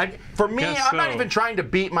 For me, I'm not so. even trying to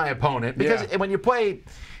beat my opponent because when you play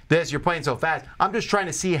this, you're playing so fast. I'm just trying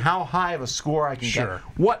to see how high of a score I can get.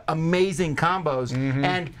 What amazing combos.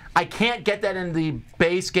 And I can't get that in the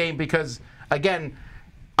base game because, again,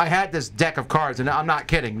 I had this deck of cards, and I'm not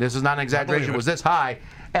kidding. This is not an exaggeration. It was this high.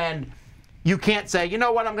 And you can't say, you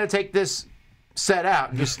know what, I'm going to take this set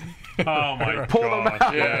out and just Oh my pull them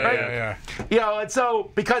out. Yeah. You know, and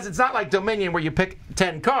so, because it's not like Dominion where you pick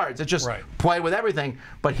 10 cards, it's just play with everything.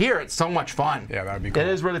 But here, it's so much fun. Yeah, that would be cool. It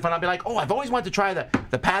is really fun. I'll be like, oh, I've always wanted to try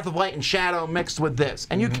the Path of Light and Shadow mixed with this.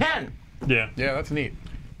 And you can. Yeah. Yeah, that's neat.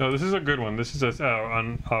 No, this is a good one. This is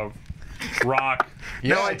a rock.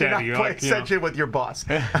 No, I did not Daddy, play Ascension with your boss.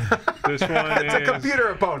 This one It's a computer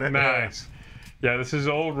opponent. Nice. Yeah, this is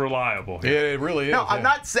old reliable. It really is. No, I'm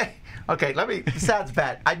not saying. Okay, this sounds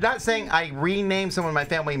bad. I'm not saying I renamed someone in my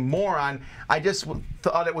family Moron. I just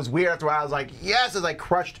thought it was weird after a while. I was like, yes, as I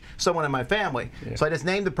crushed someone in my family. So I just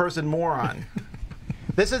named the person Moron.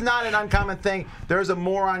 This is not an uncommon thing. There's a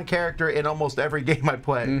Moron character in almost every game I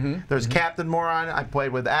play. There's Captain Moron. I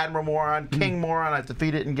played with Admiral Moron, King Moron. I've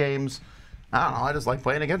defeated in games. I don't know. I just like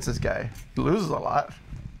playing against this guy. He loses a lot.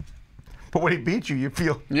 But when he beats you, you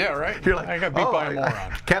feel. Yeah, right. You're like, I got beat by a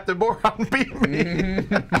moron. Captain Moron beat me.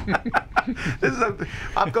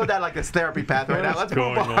 I'm going down like this therapy path right now. Let's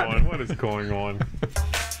move on. What is going on?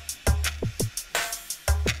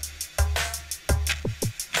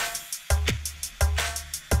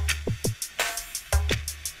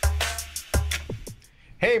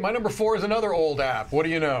 Hey, my number 4 is another old app. What do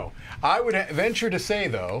you know? I would venture to say,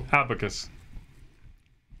 though. Abacus.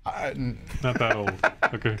 Not that old.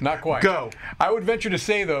 Okay. Not quite. Go. I would venture to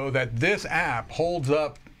say, though, that this app holds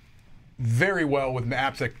up very well with the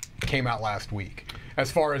apps that came out last week.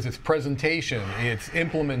 As far as its presentation, its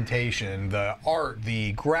implementation, the art,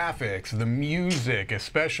 the graphics, the music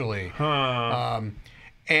especially.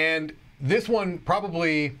 And this one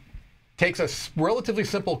probably takes a relatively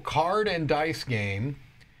simple card and dice game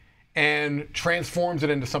and transforms it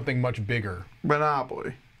into something much bigger.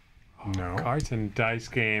 Monopoly. No. Cards and dice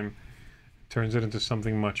game turns it into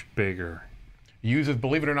something much bigger. Uses,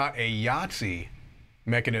 believe it or not, a Yahtzee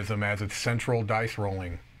mechanism as its central dice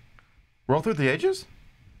rolling. Roll Through the Ages?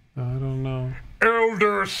 I don't know.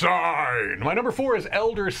 Elder Sign. My number 4 is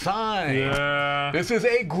Elder Sign. Yeah. This is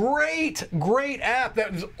a great app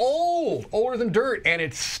that is older than dirt, and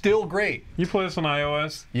it's still great. You play this on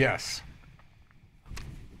iOS? Yes.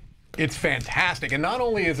 It's fantastic, and not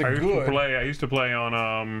only is it good. I used to play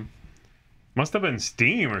on must have been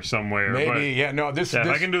Steam or somewhere. Maybe, but yeah. No, if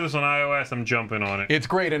I can do this on iOS, I'm jumping on it. It's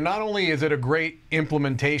great, and not only is it a great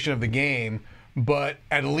implementation of the game, but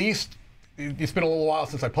at least it's been a little while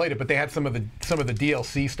since I played it. But they had some of the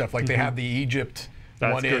DLC stuff, like they have the Egypt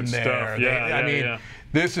one in there. I mean,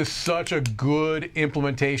 this is such a good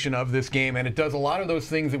implementation of this game, and it does a lot of those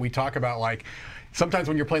things that we talk about, like. Sometimes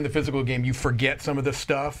when you're playing the physical game, you forget some of the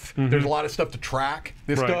stuff. There's a lot of stuff to track.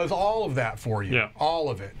 This does all of that for you, all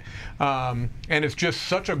of it. And it's just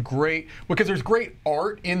such a great, because there's great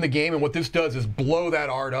art in the game, and what this does is blow that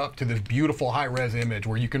art up to this beautiful high-res image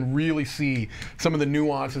where you can really see some of the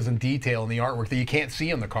nuances and detail in the artwork that you can't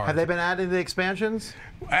see on the card. Have they been adding the expansions?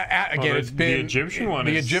 Again, it's been the Egyptian one.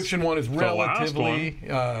 The Egyptian one is relatively.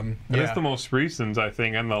 It's the most recent, I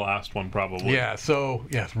think, and the last one probably. Yeah. So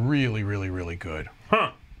it's really, really, really good.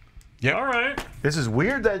 Huh. Yeah. All right. This is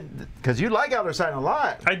weird that because you like Elder Sign a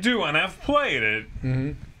lot. I do, and I've played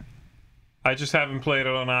it. I just haven't played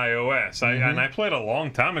it on iOS. And I played a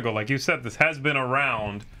long time ago. Like you said, this has been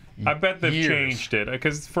around. I bet they've changed it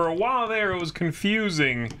because for a while there it was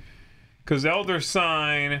confusing because Elder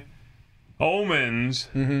Sign, Omens,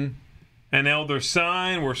 and Elder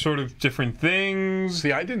Sign were sort of different things.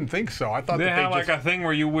 See, I didn't think so. I thought They that had they like a thing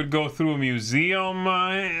where you would go through a museum.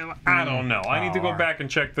 I don't know. I need to go back and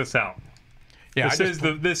check this out. Yeah,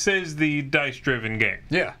 This is the dice-driven game.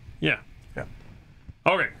 Yeah. Yeah. Yeah.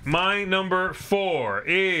 Okay, my number 4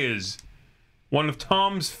 is one of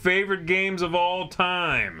Tom's favorite games of all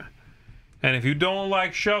time. And if you don't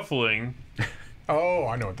like shuffling, Oh,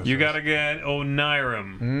 I know what this is. you gotta get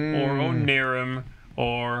Onirim or Onirim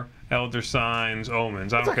or Elder Signs,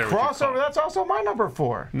 Omens. I don't care It's a what you call crossover. it. That's also my number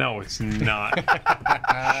 4. No, it's not.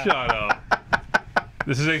 Shut up.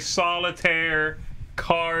 This is a solitaire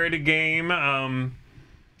card game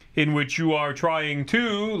in which you are trying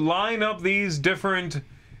to line up these different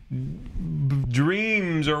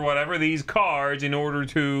dreams or whatever, these cards, in order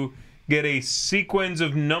to get a sequence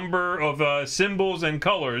of number of symbols and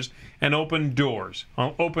colors and open doors.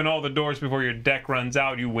 Open all the doors before your deck runs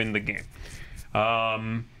out. You win the game.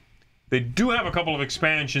 They do have a couple of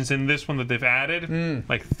expansions in this one that they've added,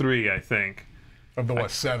 like 3, I think. Of the,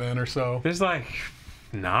 7 or so? There's like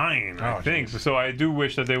 9, I think. geez. So I do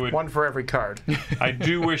wish that they would. One for every card. I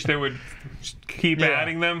do wish they would keep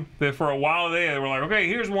adding them. For a while they were like, okay,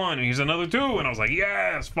 here's 1, and here's another 2, and I was like,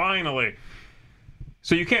 yes, finally.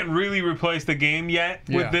 So you can't really replace the game yet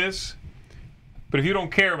with this. But if you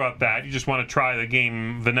don't care about that, you just want to try the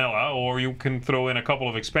game vanilla, or you can throw in a couple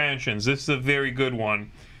of expansions. This is a very good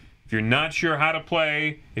one. If you're not sure how to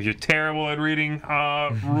play, if you're terrible at reading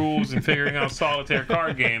rules and figuring out solitaire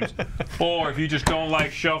card games, or if you just don't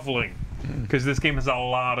like shuffling, because this game has a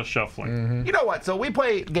lot of shuffling. You know what? So we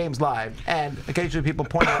play games live, and occasionally people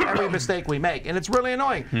point out every mistake we make, and it's really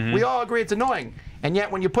annoying. We all agree it's annoying, and yet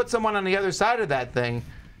when you put someone on the other side of that thing,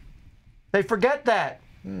 they forget that.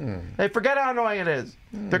 They forget how annoying it is.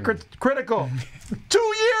 They're critical. 2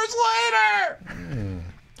 years later!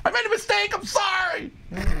 I made a mistake. I'm sorry.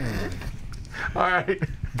 All right.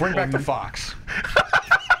 Bring back the fox.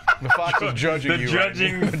 The fox is judging The you.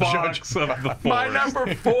 judging right? fox of the forest. My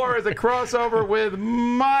number 4 is a crossover with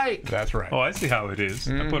Mike. That's right. Oh, I see how it is.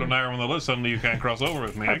 I put an iron on the list, suddenly you can't cross over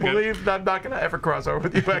with me. I believe I'm not going to ever cross over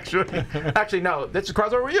with you, actually. Actually, no. This is a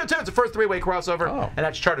crossover with you, too. It's the first 3-way crossover, and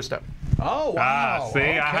that's Charterstone. Oh, wow. See,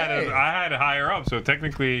 okay. I had it higher up, so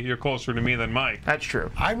technically you're closer to me than Mike. That's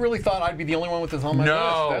true. I really thought I'd be the only one with this on my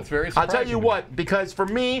No. list. That's very I'll surprising. tell you what, because for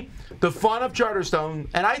me, the fun of Charterstone,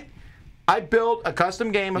 and I built a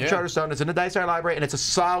custom game of Charterstone. It's in the Dice Art Library, and it's a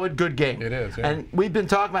solid, good game. It is, yeah. And we've been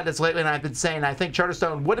talking about this lately, and I've been saying I think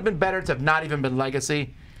Charterstone would have been better to have not even been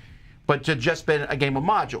Legacy, but to just been a game of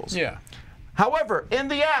modules. Yeah. However, in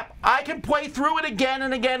the app, I can play through it again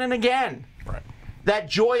and again and again. Right. That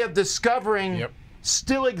joy of discovering Yep.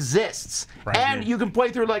 still exists. Right. And you can play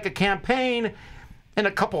through like a campaign in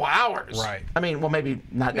a couple hours. Right. I mean, well, maybe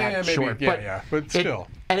not that maybe, short. but still.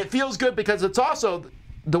 And it feels good because it's also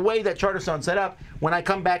the way that Charterstone's set up. When I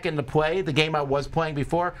come back into play, the game I was playing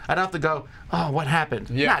before, I don't have to go, oh, what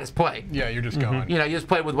happened? Yeah. Not just play. Yeah, you're just going. You know, you just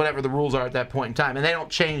play with whatever the rules are at that point in time, and they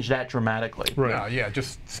don't change that dramatically. Right. No, yeah,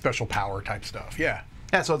 just special power type stuff. Yeah.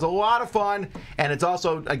 Yeah, so it's a lot of fun, and it's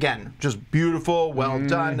also, again, just beautiful, well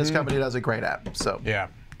done. This company does a great app. So, Yeah.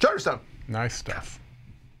 Charterstone. Nice stuff.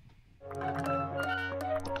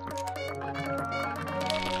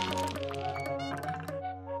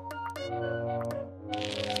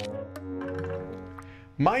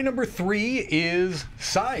 My number 3 is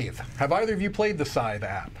Scythe. Have either of you played the Scythe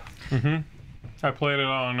app? I played it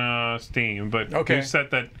on Steam, but Okay. you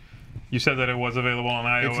said that it was available on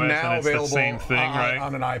iOS, It's now and it's available the same thing, right?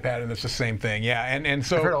 on an iPad, and it's the same thing. Yeah, and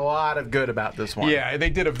so I've heard a lot of good about this one. yeah, they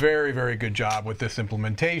did a very, very good job with this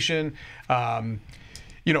implementation.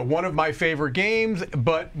 You know, one of my favorite games,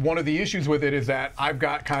 but one of the issues with it is that I've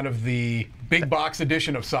got kind of the big box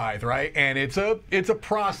edition of Scythe, right? And it's a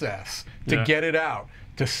process to get it out,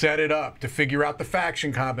 to set it up, to figure out the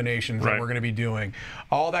faction combinations that we're going to be doing,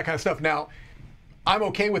 all that kind of stuff. Now, I'm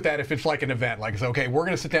okay with that if it's like an event. Like, it's okay, we're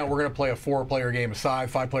going to sit down, we're going to play a 4-player game of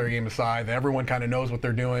Scythe, 5-player game of Scythe, everyone kind of knows what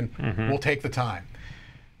they're doing, we'll take the time.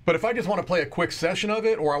 But if I just want to play a quick session of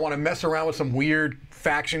it, or I want to mess around with some weird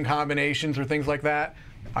faction combinations or things like that,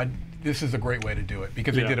 this is a great way to do it,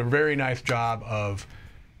 because they did a very nice job of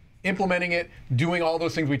implementing it, doing all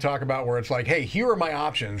those things we talk about where it's like, hey, here are my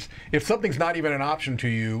options. If something's not even an option to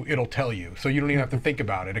you, it'll tell you. So you don't even have to think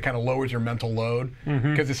about it. It kind of lowers your mental load,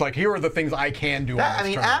 because it's like, here are the things I can do on I this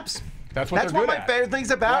mean, turn. apps. That's what That's they're one good of my at. favorite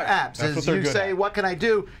things about Right. apps That's what is they're you good say, at. what can I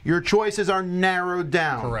do? Your choices are narrowed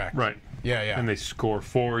down. Correct. Right. Yeah, yeah. And they score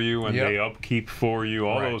for you, and Yep. they upkeep for you,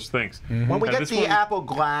 all Right. those things. When we And get this the one- Apple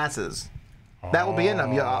glasses, That will be in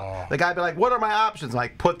them. Yeah. The guy be like, "What are my options?"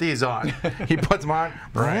 Like, put these on. He puts them on.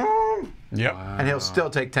 Right. Yep. And he'll still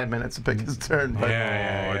take 10 minutes to pick his turn. But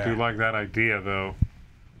I do like that idea, though.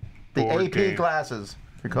 the Board AP game. glasses,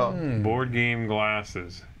 they're called. Board game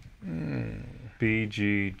glasses.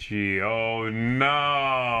 BGG. Oh,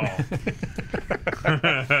 no.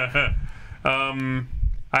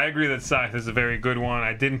 I agree that Scythe is a very good one.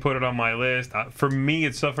 I didn't put it on my list. For me,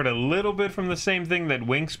 it suffered a little bit from the same thing that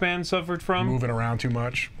Wingspan suffered from. Moving around too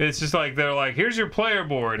much. It's just like, they're like, here's your player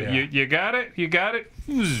board. Yeah. You got it? You got it?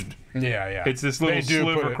 Yeah. It's this little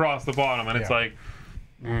sliver across the bottom, and it's like,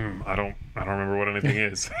 I don't remember what anything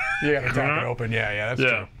is. You gotta tap it open. Yeah, that's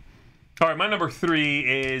true. All right, my number 3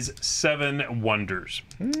 is Seven Wonders.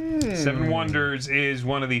 Seven Wonders is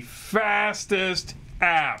one of the fastest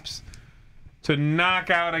apps to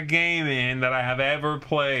knock out a game in that I have ever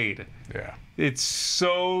played. Yeah. It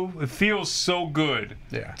feels so good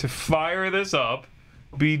to fire this up,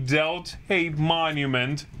 be dealt a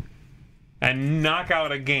monument, and knock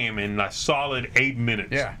out a game in a solid 8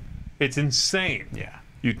 minutes. Yeah. It's insane. Yeah.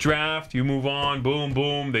 You draft, you move on, boom,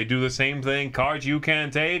 boom. They do the same thing. Cards you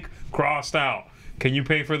can't take, crossed out. Can you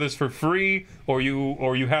pay for this for free, or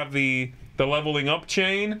you have the leveling up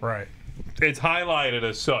chain? Right. It's highlighted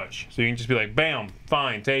as such, so you can just be like, bam,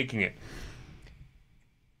 fine, taking it.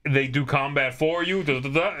 They do combat for you,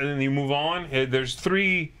 and then you move on. There's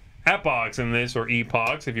 3 epochs in this, or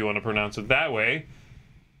epochs, if you want to pronounce it that way.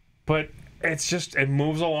 But it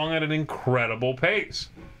moves along at an incredible pace.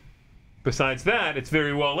 Besides that, it's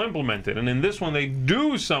very well implemented. And in this one, they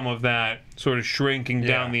do some of that sort of shrinking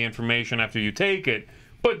down the information after you take it.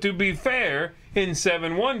 But to be fair, in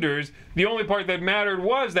Seven Wonders, the only part that mattered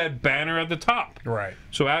was that banner at the top. Right.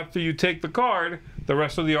 So after you take the card, the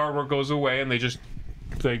rest of the artwork goes away, and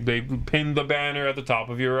they pin the banner at the top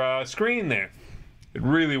of your screen there. It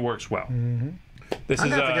really works well. I'm gonna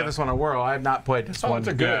have to give this one a whirl. I have not played this one. It's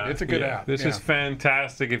a good app. This is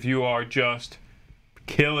fantastic. If you are just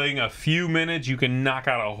killing a few minutes, you can knock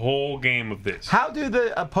out a whole game of this. How do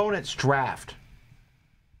the opponents draft?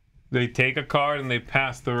 They take a card and they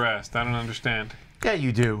pass the rest. I don't understand. Yeah,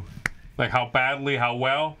 you do. Like how badly, how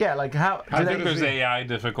well? Yeah, like how? I think there's AI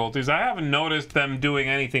difficulties. I haven't noticed them doing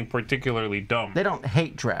anything particularly dumb. They don't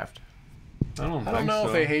hate draft. I don't know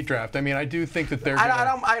if they hate draft. I mean, I do think that they're.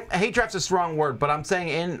 I hate draft's a strong word, but I'm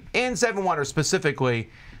saying in Seven Wonders specifically,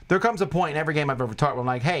 there comes a point in every game I've ever taught where I'm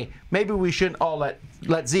like, hey, maybe we shouldn't all let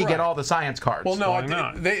Z get all the science cards. Well, no, Why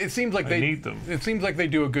not? it seems like they need them. It seems like they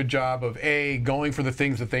do a good job of A, going for the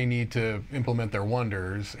things that they need to implement their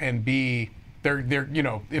wonders, and B, they're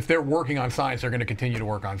if they're working on science, they're going to continue to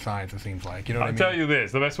work on science. It seems like, you know what I mean? I'll tell you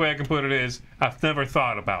this: the best way I can put it is, I've never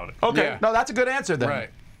thought about it. Okay, Yeah. no, that's a good answer then. Right.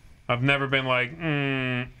 I've never been like,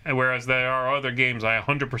 whereas there are other games, I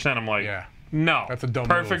 100% I'm like, no. That's a dumb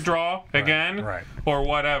perfect move. draw again, Right. or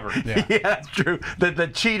whatever. Yeah. Yeah, that's true. The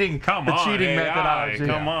cheating, cheating AI, methodology.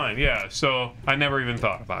 Come on, yeah. So I never even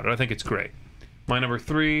thought about it. I think it's great. My number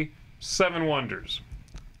 3, Seven Wonders.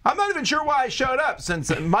 I'm not even sure why I showed up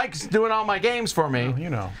since Mike's doing all my games for me.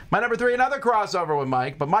 Well, My number 3, another crossover with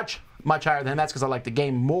Mike, but much higher than him. That's because I like the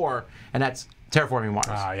game more, and that's Terraforming Mars.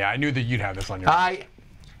 Yeah, I knew that you'd have this on your list.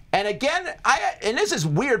 And again, and this is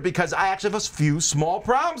weird because I actually have a few small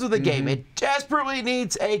problems with the game. It desperately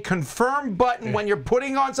needs a confirm button when you're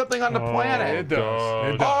putting on something on the planet. It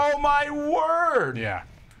does. Oh my word! Yeah.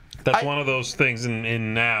 That's one of those things in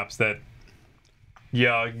apps that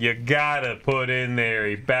you gotta put in there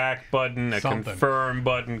a back button, a confirm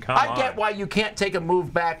button. Come on. I get why you can't take a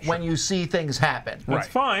move back when you see things happen. That's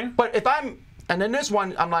fine. But if and in this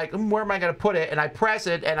one, I'm like, where am I going to put it? And I press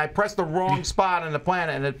it, and I press the wrong spot on the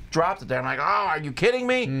planet, and it drops it there. I'm like, oh, are you kidding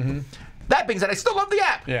me? That being said, I still love the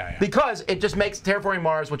app. Yeah. Because it just makes Terraforming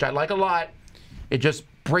Mars, which I like a lot, it just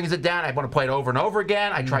brings it down. I want to play it over and over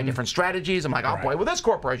again. I try different strategies. I'm like, I'll play with this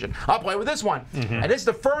corporation. I'll play with this one. And this is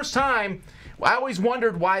the first time. I always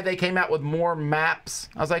wondered why they came out with more maps.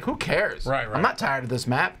 I was like, who cares? Right. I'm not tired of this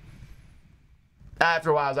map.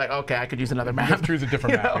 After a while, I was like, okay, I could use another map. Let's choose a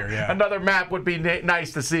different map here, yeah. Another map would be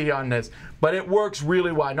nice to see on this. But it works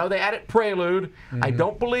really well. I know they added Prelude. I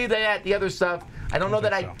don't believe they add the other stuff. I don't know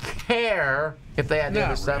that I care if they add the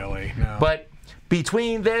other stuff. Really, no. But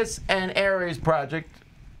between this and Ares Project,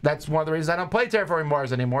 that's one of the reasons I don't play Terraforming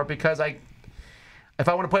Mars anymore, because if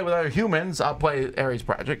I want to play with other humans, I'll play Ares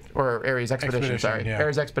Project, or Ares Expedition,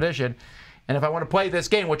 Ares Expedition. And if I want to play this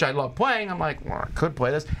game, which I love playing, I'm like, well, I could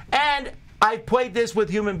play this. And I played this with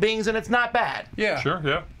human beings, and it's not bad. Yeah. Sure,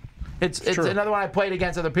 yeah. It's true. another one I played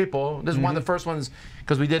against other people. This is one of the first ones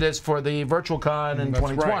because we did this for the virtual con in That's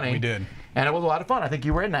 2020. right, we did. And it was a lot of fun. I think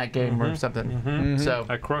you were in that game or something. So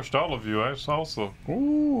I crushed all of you. I also.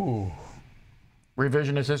 Ooh.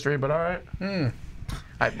 revisionist history, but all right.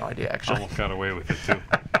 I have no idea actually. Almost got away with it too.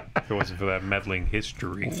 If it wasn't for that meddling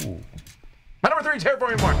history. My number 3,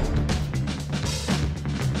 Terraforming Mars.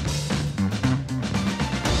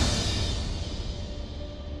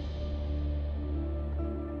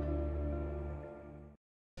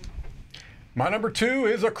 My number 2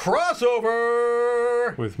 is a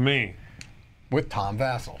crossover With me. with Tom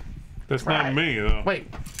Vasel. That's Right. not me though.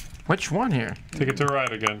 Wait, which one here? Take it to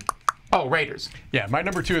right again. Oh, Raiders. Yeah, my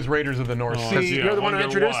number 2 is Raiders of the North Sea. you're the one who I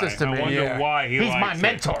wonder introduced why. this to me. I wonder Yeah. why he He's likes my it.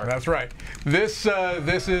 mentor. That's right. This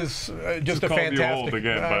is just a called you fantastic. old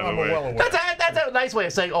again, by the I'm way. well aware. That's a nice way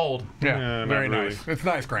of saying old. Yeah, Yeah, very not really. nice. It's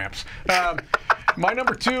nice, Gramps. My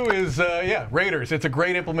number 2 is Raiders. It's a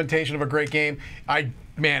great implementation of a great game.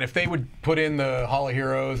 Man, if they would put in the Hall of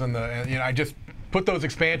Heroes and I just put those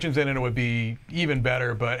expansions in and it would be even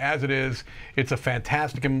better. But as it is, it's a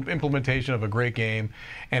fantastic implementation of a great game,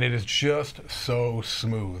 and it is just so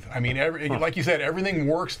smooth. I mean, like you said, everything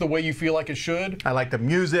works the way you feel like it should. I like the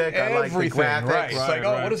music. I like the Everything, graphics. right? It's like,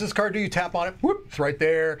 Right. what does this card do? You tap on it, whoop, it's right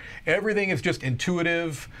there. Everything is just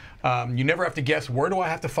intuitive. You never have to guess, where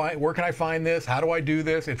can I find this? How do I do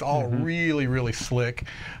this? It's all really, really slick.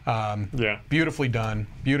 Beautifully done.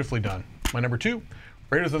 Beautifully done. My number 2,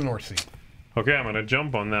 Raiders of the North Sea. Okay, I'm gonna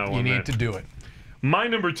jump on that one. You then. need to do it. My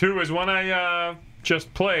number 2 is one I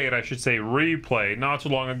just played, I should say replayed, not too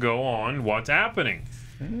long ago on What's Happening.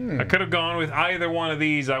 I could have gone with either one of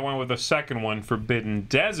these. I went with the second one, Forbidden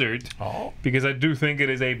Desert, because I do think it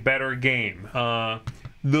is a better game.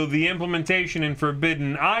 The implementation in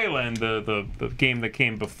Forbidden Island, the game that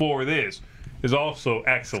came before this, is also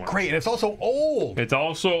excellent. Great, and it's also old. It's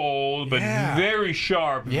also old, but Yeah. very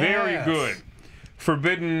sharp, very Yes. good.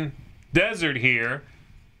 Forbidden Desert here,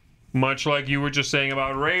 much like you were just saying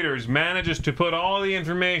about Raiders, manages to put all the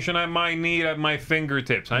information I might need at my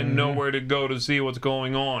fingertips. I know where to go to see what's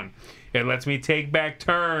going on. It lets me take back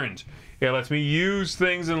turns. It lets me use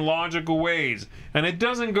things in logical ways. And it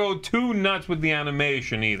doesn't go too nuts with the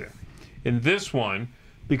animation either. In this one,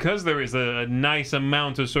 because there is a nice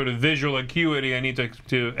amount of sort of visual acuity I need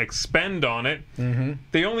to expend on it,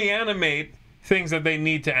 they only animate things that they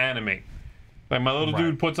need to animate. Like my little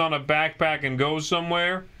dude puts on a backpack and goes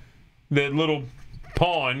somewhere, the little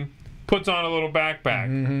pawn puts on a little backpack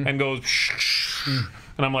and goes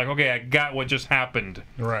and I'm like, okay, I got what just happened.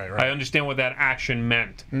 Right. I understand what that action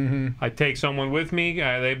meant. I take someone with me,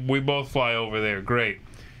 we both fly over there, great.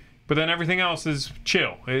 But then everything else is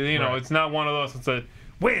chill. It's not one of those, it's a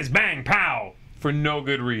whiz, bang, pow, for no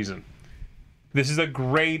good reason. This is a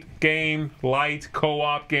great game, light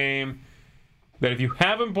co-op game, that if you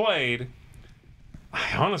haven't played,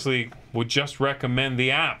 I honestly would just recommend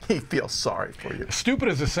the app. He feels sorry for you. Stupid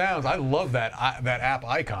as it sounds, I love that app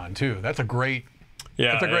icon too. That's a great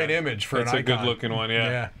image for an icon. It's a good looking one,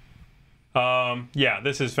 yeah.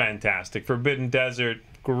 This is fantastic. Forbidden Desert,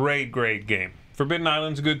 great game. Forbidden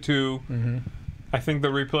Island's good too. I think the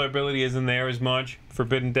replayability isn't there as much.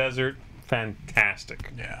 Forbidden Desert,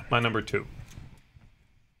 fantastic. Yeah. My number 2.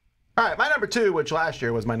 All right, my number 2, which last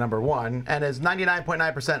year was my number 1, and is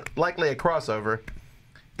 99.9% likely a crossover,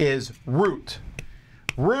 is Root.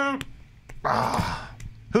 Root.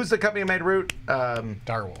 Who's the company who made Root?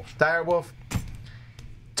 Direwolf. Direwolf.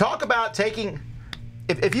 Talk about taking.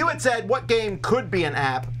 If you had said what game could be an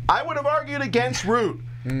app, I would have argued against Root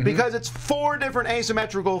because it's 4 different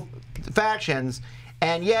asymmetrical factions,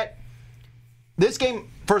 and yet this game,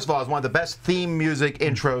 first of all, is one of the best theme music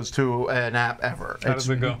intros to an app ever. How does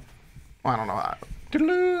it go? I don't know how. I don't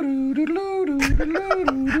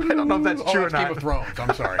know if that's true or not. Game of Thrones.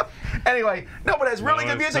 I'm sorry. Anyway, no, but it's really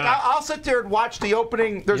No, good it's music. not. I'll sit there and watch the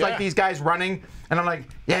opening. There's like Yeah. these guys running, and I'm like,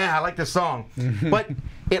 yeah, I like this song. But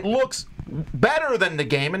it looks better than the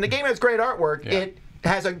game, and the game has great artwork. Yeah. It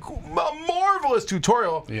has a marvelous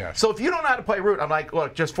tutorial. Yes. So if you don't know how to play Root, I'm like,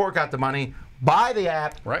 look, just fork out the money, buy the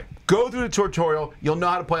app, Right. go through the tutorial. You'll know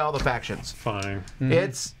how to play all the factions. Fine.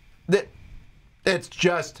 It's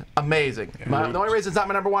just amazing. The only reason it's not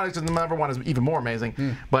my number 1 is because the number 1 is even more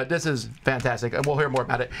amazing. But this is fantastic, and we'll hear more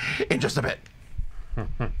about it in just a bit.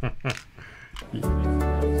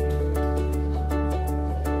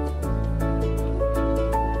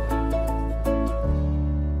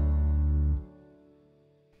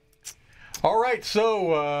 All right,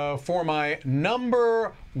 so for my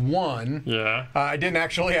number 1, Yeah. I didn't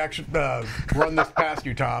actually run this past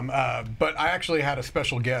you, Tom, but I actually had a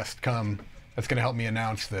special guest come that's going to help me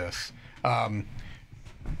announce this.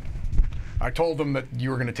 I told them that you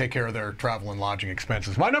were going to take care of their travel and lodging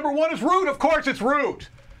expenses. My number 1 is Root. Of course, it's Root.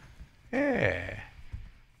 Yeah.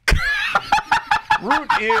 Root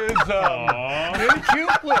is really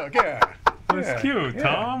cute. Look, yeah. It's cute,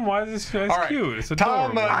 Tom. Why is this All right. cute? It's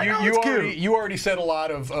Tom, adorable. you already said a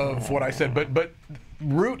lot of what I said, but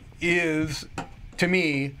Root is, to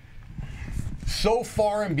me, so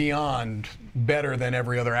far and beyond better than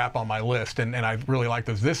every other app on my list, and I really like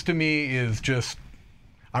those. This, to me, is just...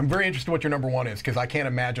 I'm very interested in what your number 1 is, because I can't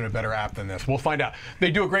imagine a better app than this. We'll find out.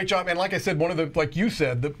 They do a great job, and like I said, like you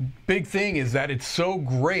said, the big thing is that it's so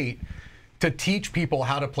great to teach people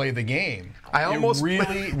how to play the game. It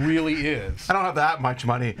really, really is. I don't have that much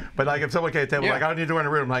money, but like if someone came to the table like, I don't need to run a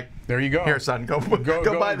room, I'm like, there you go. Here, son, go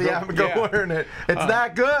buy the app and go learn it. It's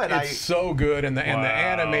that good. It's so good, and the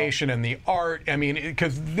animation and the art. I mean,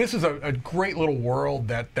 because this is a great little world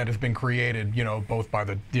that has been created, both by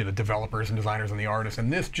the developers and designers and the artists,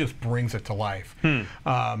 and this just brings it to life.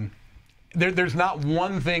 There's not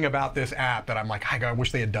one thing about this app that I'm like, I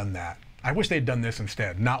wish they had done that. I wish they had done this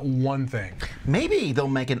instead. Not one thing. Maybe they'll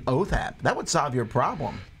make an oath app. That would solve your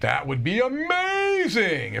problem. That would be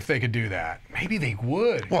amazing if they could do that. Maybe they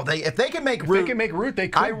would. Well, if they can make Root, they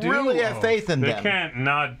could. I really have faith in them.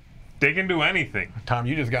 They can do anything. Tom,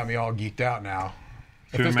 you just got me all geeked out now.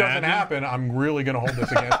 If this imagine? doesn't happen, I'm really going to hold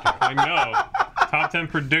this against you. I know. Top 10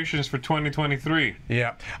 predictions for 2023.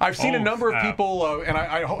 Yeah. I've seen a number of people, and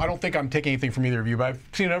I don't think I'm taking anything from either of you, but I've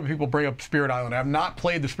seen a number of people bring up Spirit Island. I have not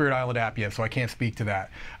played the Spirit Island app yet, so I can't speak to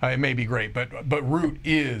that. It may be great, but Root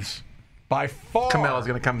is by far, Camilla's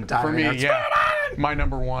going to come die for me, my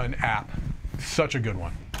number 1 app. Such a good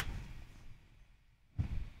one.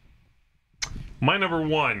 My number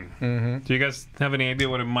 1. Do you guys have any idea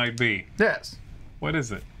what it might be? Yes. What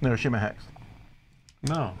is it? Hiroshima Hex.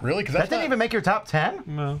 No. Really? Because That didn't even make your top 10?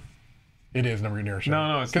 No. It is number near. No, it's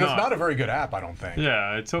not. Because it's not a very good app, I don't think.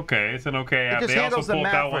 Yeah, it's okay. It's an okay app. just They also handles the pulled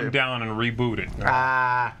map that for you. one down and reboot it.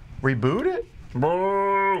 Reboot it?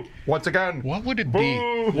 Boo! Once again. What would it be?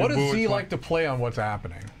 What does Boo, Z it's like to play on What's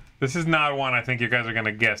Happening? This is not one I think you guys are going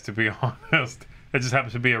to guess, to be honest. It just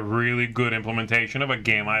happens to be a really good implementation of a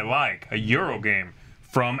game I like, a Euro game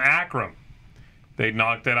from Akram. They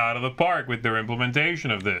knocked it out of the park with their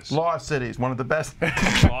implementation of this. Lost Cities, one of the best.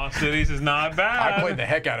 Lost Cities is not bad. I played the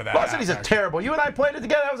heck out of that. Lost Cities is terrible. You and I played it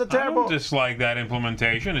together. That was a terrible. I don't dislike that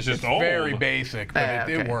implementation. It's just old. Very basic, but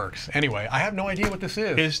Okay. it works. Anyway, I have no idea what this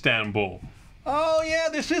is. Istanbul. Oh, yeah,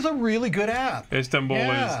 this is a really good app. Istanbul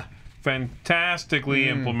is fantastically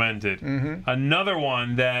implemented. Another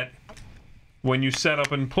one that, when you set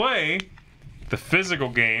up and play the physical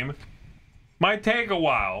game, might take a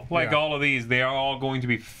while. Like all of these, they are all going to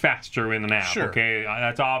be faster in an app. Sure. Okay,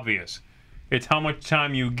 that's obvious. It's how much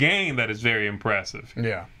time you gain that is very impressive.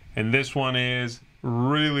 Yeah. And this one is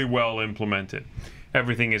really well implemented.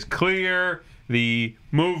 Everything is clear. The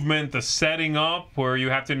movement, the setting up, where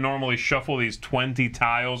you have to normally shuffle these 20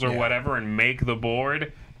 tiles or whatever and make the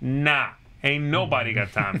board. Nah, ain't nobody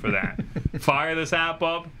got time for that. Fire this app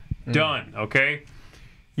up, done, okay?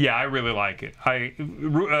 Yeah, I really like it. I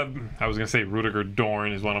was going to say Rudiger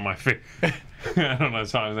Dorn is one of my favorite. I don't know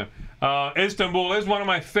his name. Istanbul is one of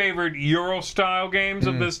my favorite Euro-style games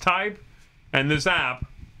of this type. And this app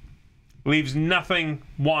leaves nothing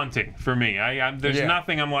wanting for me. There's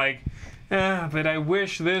nothing I'm like, but I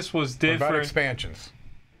wish this was different. What about expansions?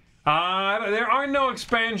 There are no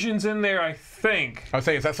expansions in there, I think. I would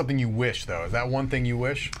say, is that something you wish, though? Is that one thing you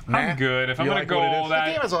wish? I'm good. If I'm going to go all The that...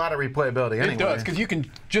 game has a lot of replayability anyway. It does, because you can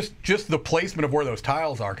just the placement of where those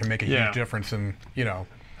tiles are can make a huge difference in, I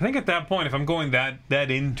think at that point, if I'm going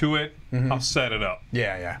that into it, I'll set it up.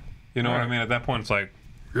 Yeah. You know what I mean? At that point, it's like,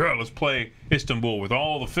 yeah, let's play Istanbul with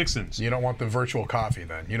all the fixins. You don't want the virtual coffee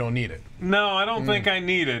then. You don't need it. No, I don't think I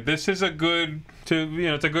need it. This is a good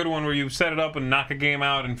it's a good one where you set it up and knock a game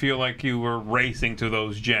out and feel like you were racing to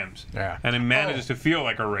those gems. Yeah. And it manages to feel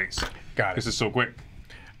like a race. Got it. This is so quick.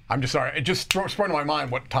 I'm just sorry. It just sprung to my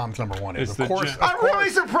mind what Tom's number 1 is. It's Of the course. I'm really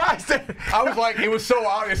surprised. I was like, it was so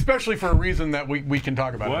obvious, especially for a reason that we can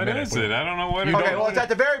talk about in a What minute. is it? I don't know what it Okay, is. well, it's at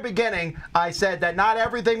the very beginning. I said that not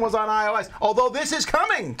everything was on iOS, although this is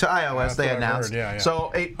coming to iOS. That's They what I've announced. heard, yeah.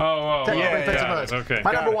 So technically yeah, fits yeah, in this. okay.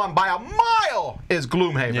 My Got number it. 1 by a mile is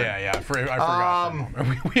Gloomhaven. Yeah. I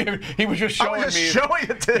forgot. He was just showing I was me. just showing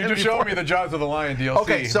it to He him just before. showed me the Jaws of the Lion DLC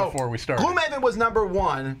Okay, so before we started. Gloomhaven was number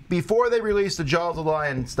 1 before they released the Jaws of the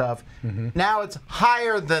Lion stuff. Now it's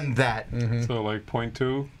higher than that. So like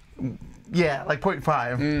 0.2? Yeah, like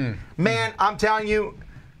 0.5. Man, I'm telling you,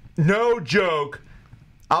 no joke.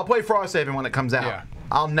 I'll play Frosthaven when it comes out. Yeah.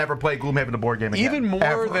 I'll never play Gloomhaven, the board game again. Even more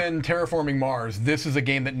ever. than Terraforming Mars, this is a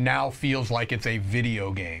game that now feels like it's a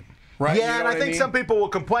video game. right? Yeah, You know and what I think mean? some people will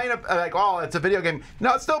complain like, "Oh, it's a video game."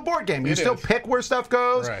 No, it's still a board game. You It still is. pick where stuff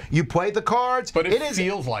goes. Right. You play the cards. But it is,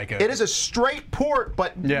 feels like it. It is a straight port,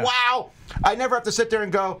 but Yeah. wow, I never have to sit there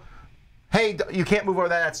and go, "Hey, you can't move over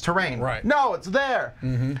that. That's terrain." Right. No, it's there.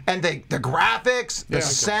 And the graphics, the Yeah.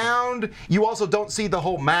 sound. You also don't see the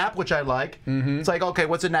whole map, which I like. It's like, okay,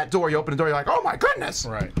 what's in that door? You open the door, you're like, "Oh my goodness!"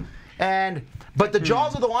 Right. But the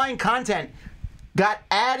Jaws of the Lion content got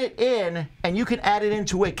added in, and you can add it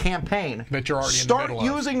into a campaign. That you're already in the start middle of.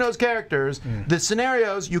 using those characters. The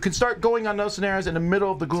scenarios, you can start going on those scenarios in the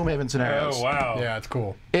middle of the Gloomhaven scenarios. Oh, wow. Yeah, it's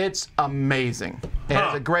cool. It's amazing. It Huh.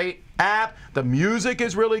 has a great app. The music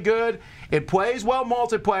is really good. It plays well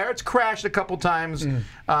multiplayer. It's crashed a couple times,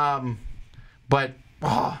 but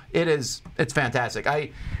it's fantastic.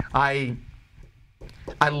 I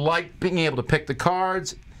like being able to pick the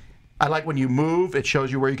cards. I like when you move, it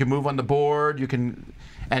shows you where you can move on the board. You can,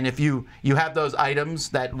 and if you have those items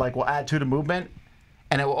that like will add to the movement,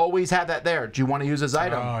 and it will always have that there. Do you want to use this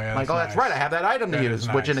item? Oh, yeah, like, that's that's nice. right, I have that item to That use. is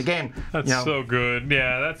Which in a nice. game, That's you know, so good.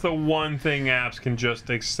 Yeah, that's the one thing apps can just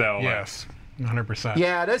excel at. Yes, 100%.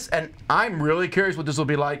 yeah, this, and I'm really curious what this will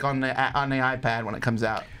be like on the iPad when it comes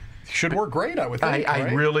out. Should work great, I would think. I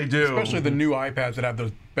right? really do. Especially the new iPads that have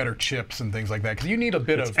those better chips and things like that, because you need a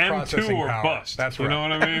bit of M2 processing or power. bust. That's You right. know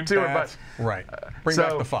what I mean? M2 or That's bust. right. Bring So-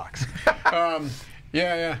 back the Fox.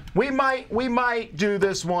 Yeah. We might do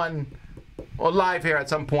this one live here at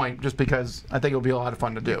some point, just because I think it'll be a lot of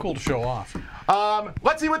fun to do. Cool to show off.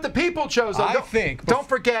 Let's see what the people chose. Though. I Don't- think Don't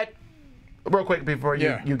forget, real quick before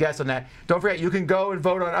Yeah. you guess on that. Don't forget, you can go and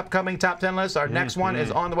vote on upcoming top 10 lists. Our next one is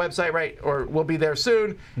on the website, right, or will be there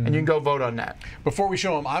soon, and you can go vote on that. Before we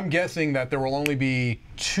show them, I'm guessing that there will only be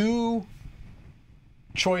 2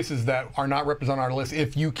 choices that are not represented on our list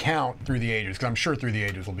if you count Through the Ages, because I'm sure Through the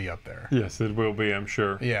Ages will be up there. Yes, it will be, I'm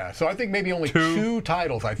sure. Yeah, so I think maybe only Two. 2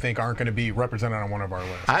 titles I think aren't going to be represented on one of our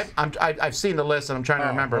lists. I've seen the list, and I'm trying to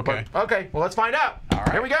remember. okay. But okay, well, let's find out. All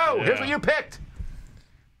right. Here we go. Here's Yeah. what you picked.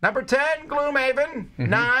 Number 10, Gloomhaven.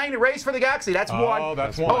 9, Race for the Galaxy. That's Oh, one.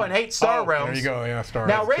 that's one. Oh, and 8, Star Realms. There you go. Yeah, Star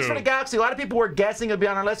Now, Realms. Race for Two. the Galaxy, a lot of people were guessing it would be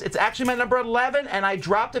on our list. It's actually my number 11, and I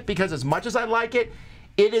dropped it because as much as I like it,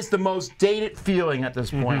 it is the most dated feeling at this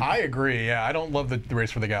point. I agree. Yeah, I don't love the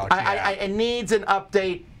Race for the Galaxy. It needs an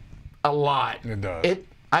update a lot. It does.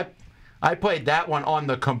 I played that one on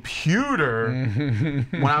the computer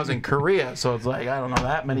when I was in Korea, so it's like, I don't know,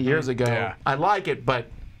 that many years ago. Yeah. I like it, but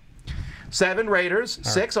 7 Raiders,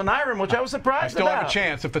 6 Onirim, which I was I surprised still about. have a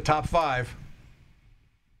chance if the top 5.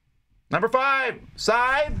 Number 5,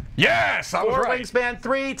 Scythe. Yes, I was 4, right. Wingspan.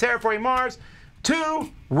 3, Terraforming Mars. 2,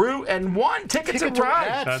 Root, and 1, Ticket to Ticket to Ride.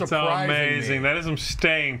 Ride. That's Surprising amazing. me. That is some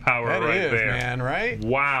staying power That right is, there. man, right?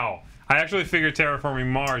 Wow. I actually figured Terraforming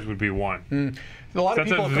Mars would be 1. A lot of That's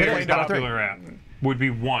people a have very complained about popular app. Would be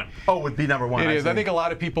 1. Oh, would be number 1. it. It is. I see. think a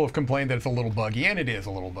lot of people have complained that it's a little buggy, and it is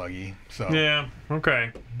a little buggy. So Yeah,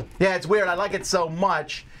 okay. Yeah, it's weird. I like it so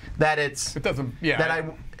much that it's it doesn't. Yeah. that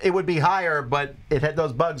it would be higher, but it had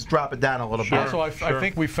those bugs drop it down a little bit. Also, I Sure.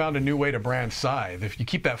 think we found a new way to brand Scythe. If you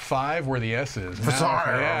keep that 5 where the S is.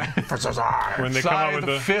 Yeah. For Scythe. When they come out Scythe,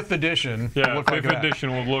 with the 5th edition. yeah, will look like 5th that.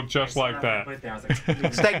 edition will look just like that.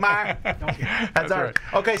 Stegmeyer. That's all right.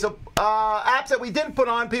 Okay, so apps that we didn't put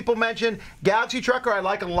on, people mentioned Galaxy Trucker. I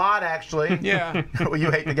like a lot, actually. Yeah. Well, you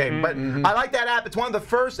hate the game, but I like that app. It's one of the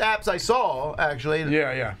first apps I saw, actually.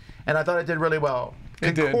 Yeah. And I thought it did really well.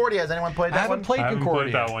 It did. Concordia, has anyone played I that haven't one? played I haven't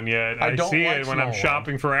Concordia. played that one yet. I I don't see like it when I'm Small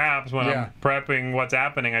shopping for apps, when Yeah. I'm prepping what's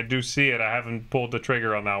happening. I do see it. I haven't pulled the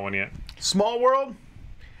trigger on that one yet. Small World.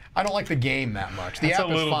 I don't like the game that much. The It's app a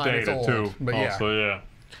little is fine. It's dated old, too. but yeah. Also,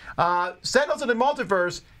 yeah. Sentinels of the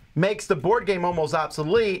Multiverse makes the board game almost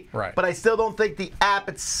obsolete, Right. but I still don't think the app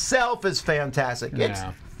itself is fantastic. It's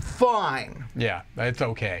Yeah. fine. Yeah, it's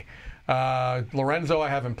okay. Lorenzo, I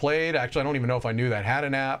haven't played. Actually, I don't even know if I knew that had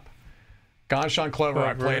an app. Ganshan Clever,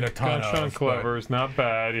 I played a ton Ganshan of. Clever is not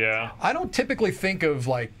bad, yeah. I don't typically think of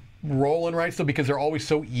like roll and writes though because they're always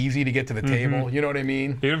so easy to get to the table. You know what I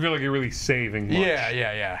mean? You don't feel like you're really saving much.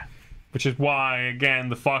 Yeah. Which is why, again,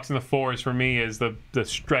 the Fox and the Forest for me is the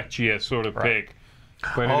stretchiest sort of pick.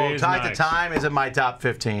 But it is Tied nice. to Time is in my top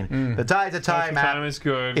 15. The Tied to Time app Time is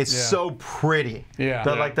good. is so pretty. Yeah.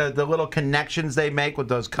 Like the little connections they make with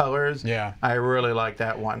those colors. Yeah. I really like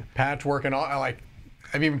that one. Patchwork and all.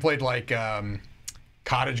 I've even played like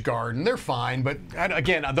Cottage Garden. They're fine, but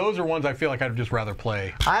again, those are ones I feel like I'd just rather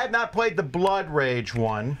play. I have not played the Blood Rage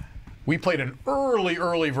one. We played an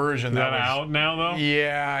early version Is that was out now, though?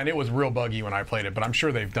 Yeah, and it was real buggy when I played it, but I'm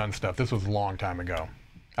sure they've done stuff. This was a long time ago.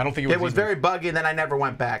 I don't think it was. It was very buggy, and then I never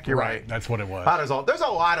went back. You're right. That's what it was. There's a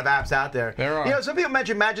lot of apps out there. There are. You know, some people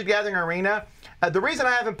mentioned Magic Gathering Arena. The reason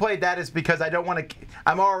I haven't played that is because I don't want to.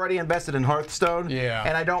 I'm already invested in Hearthstone. Yeah.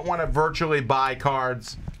 And I don't want to virtually buy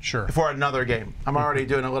cards. Sure. For another game. I'm already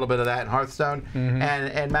doing a little bit of that in Hearthstone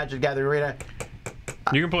and Magic Gathering Arena.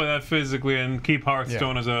 You can play that physically and keep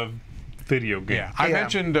Hearthstone as a video game. Yeah, I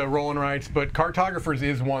mentioned Roll and Rights, but Cartographers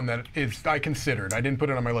is one that I considered. I didn't put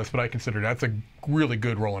it on my list, but I considered that's a really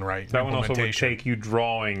good Roll and Write. That one also would take you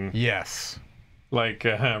drawing. Yes. Like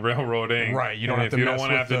railroading. Right. You don't have if to you mess don't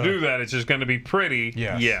want to with have to do that, it's just going to be pretty.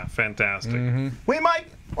 Yes. Yeah, fantastic. We might.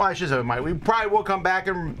 Well, I should say we might. We probably will come back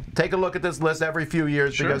and take a look at this list every few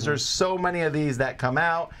years because there's so many of these that come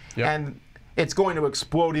out, and it's going to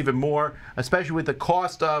explode even more, especially with the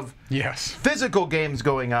cost of physical games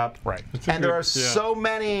going up. Right. And there are so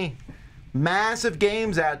many massive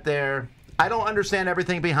games out there. I don't understand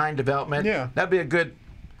everything behind development. Yeah. That'd be a good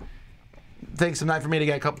thing sometime for me to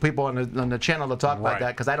get a couple people on the channel to talk about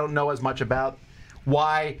that because I don't know as much about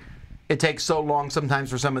why it takes so long sometimes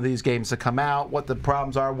for some of these games to come out, what the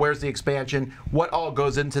problems are, where's the expansion, what all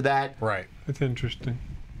goes into that. Right. That's interesting.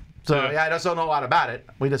 So, I just don't know a lot about it.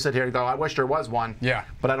 We just sit here and go, I wish there was one. Yeah.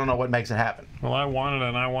 But I don't know what makes it happen. Well, I want it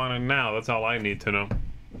and I want it now. That's all I need to know.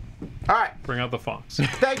 All right. Bring out the fonts.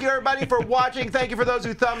 Thank you, everybody, for watching. Thank you for those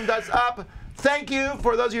who thumbed us up. Thank you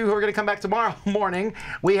for those of you who are going to come back tomorrow morning.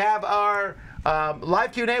 We have our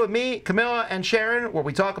live Q&A with me, Camilla, and Sharon, where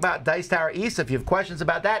we talk about Dice Tower East. If you have questions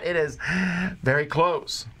about that, it is very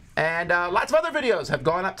close. And lots of other videos have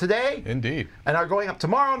gone up today. Indeed. And are going up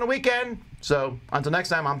tomorrow on the weekend. So until next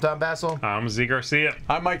time, I'm Tom Vasel. I'm Zee Garcia.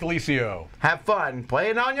 I'm Mike DiLisio. Have fun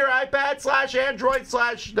playing on your iPad / Android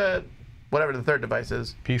 / whatever the third device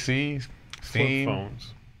is. PC, Steam.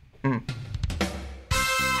 Flip phones.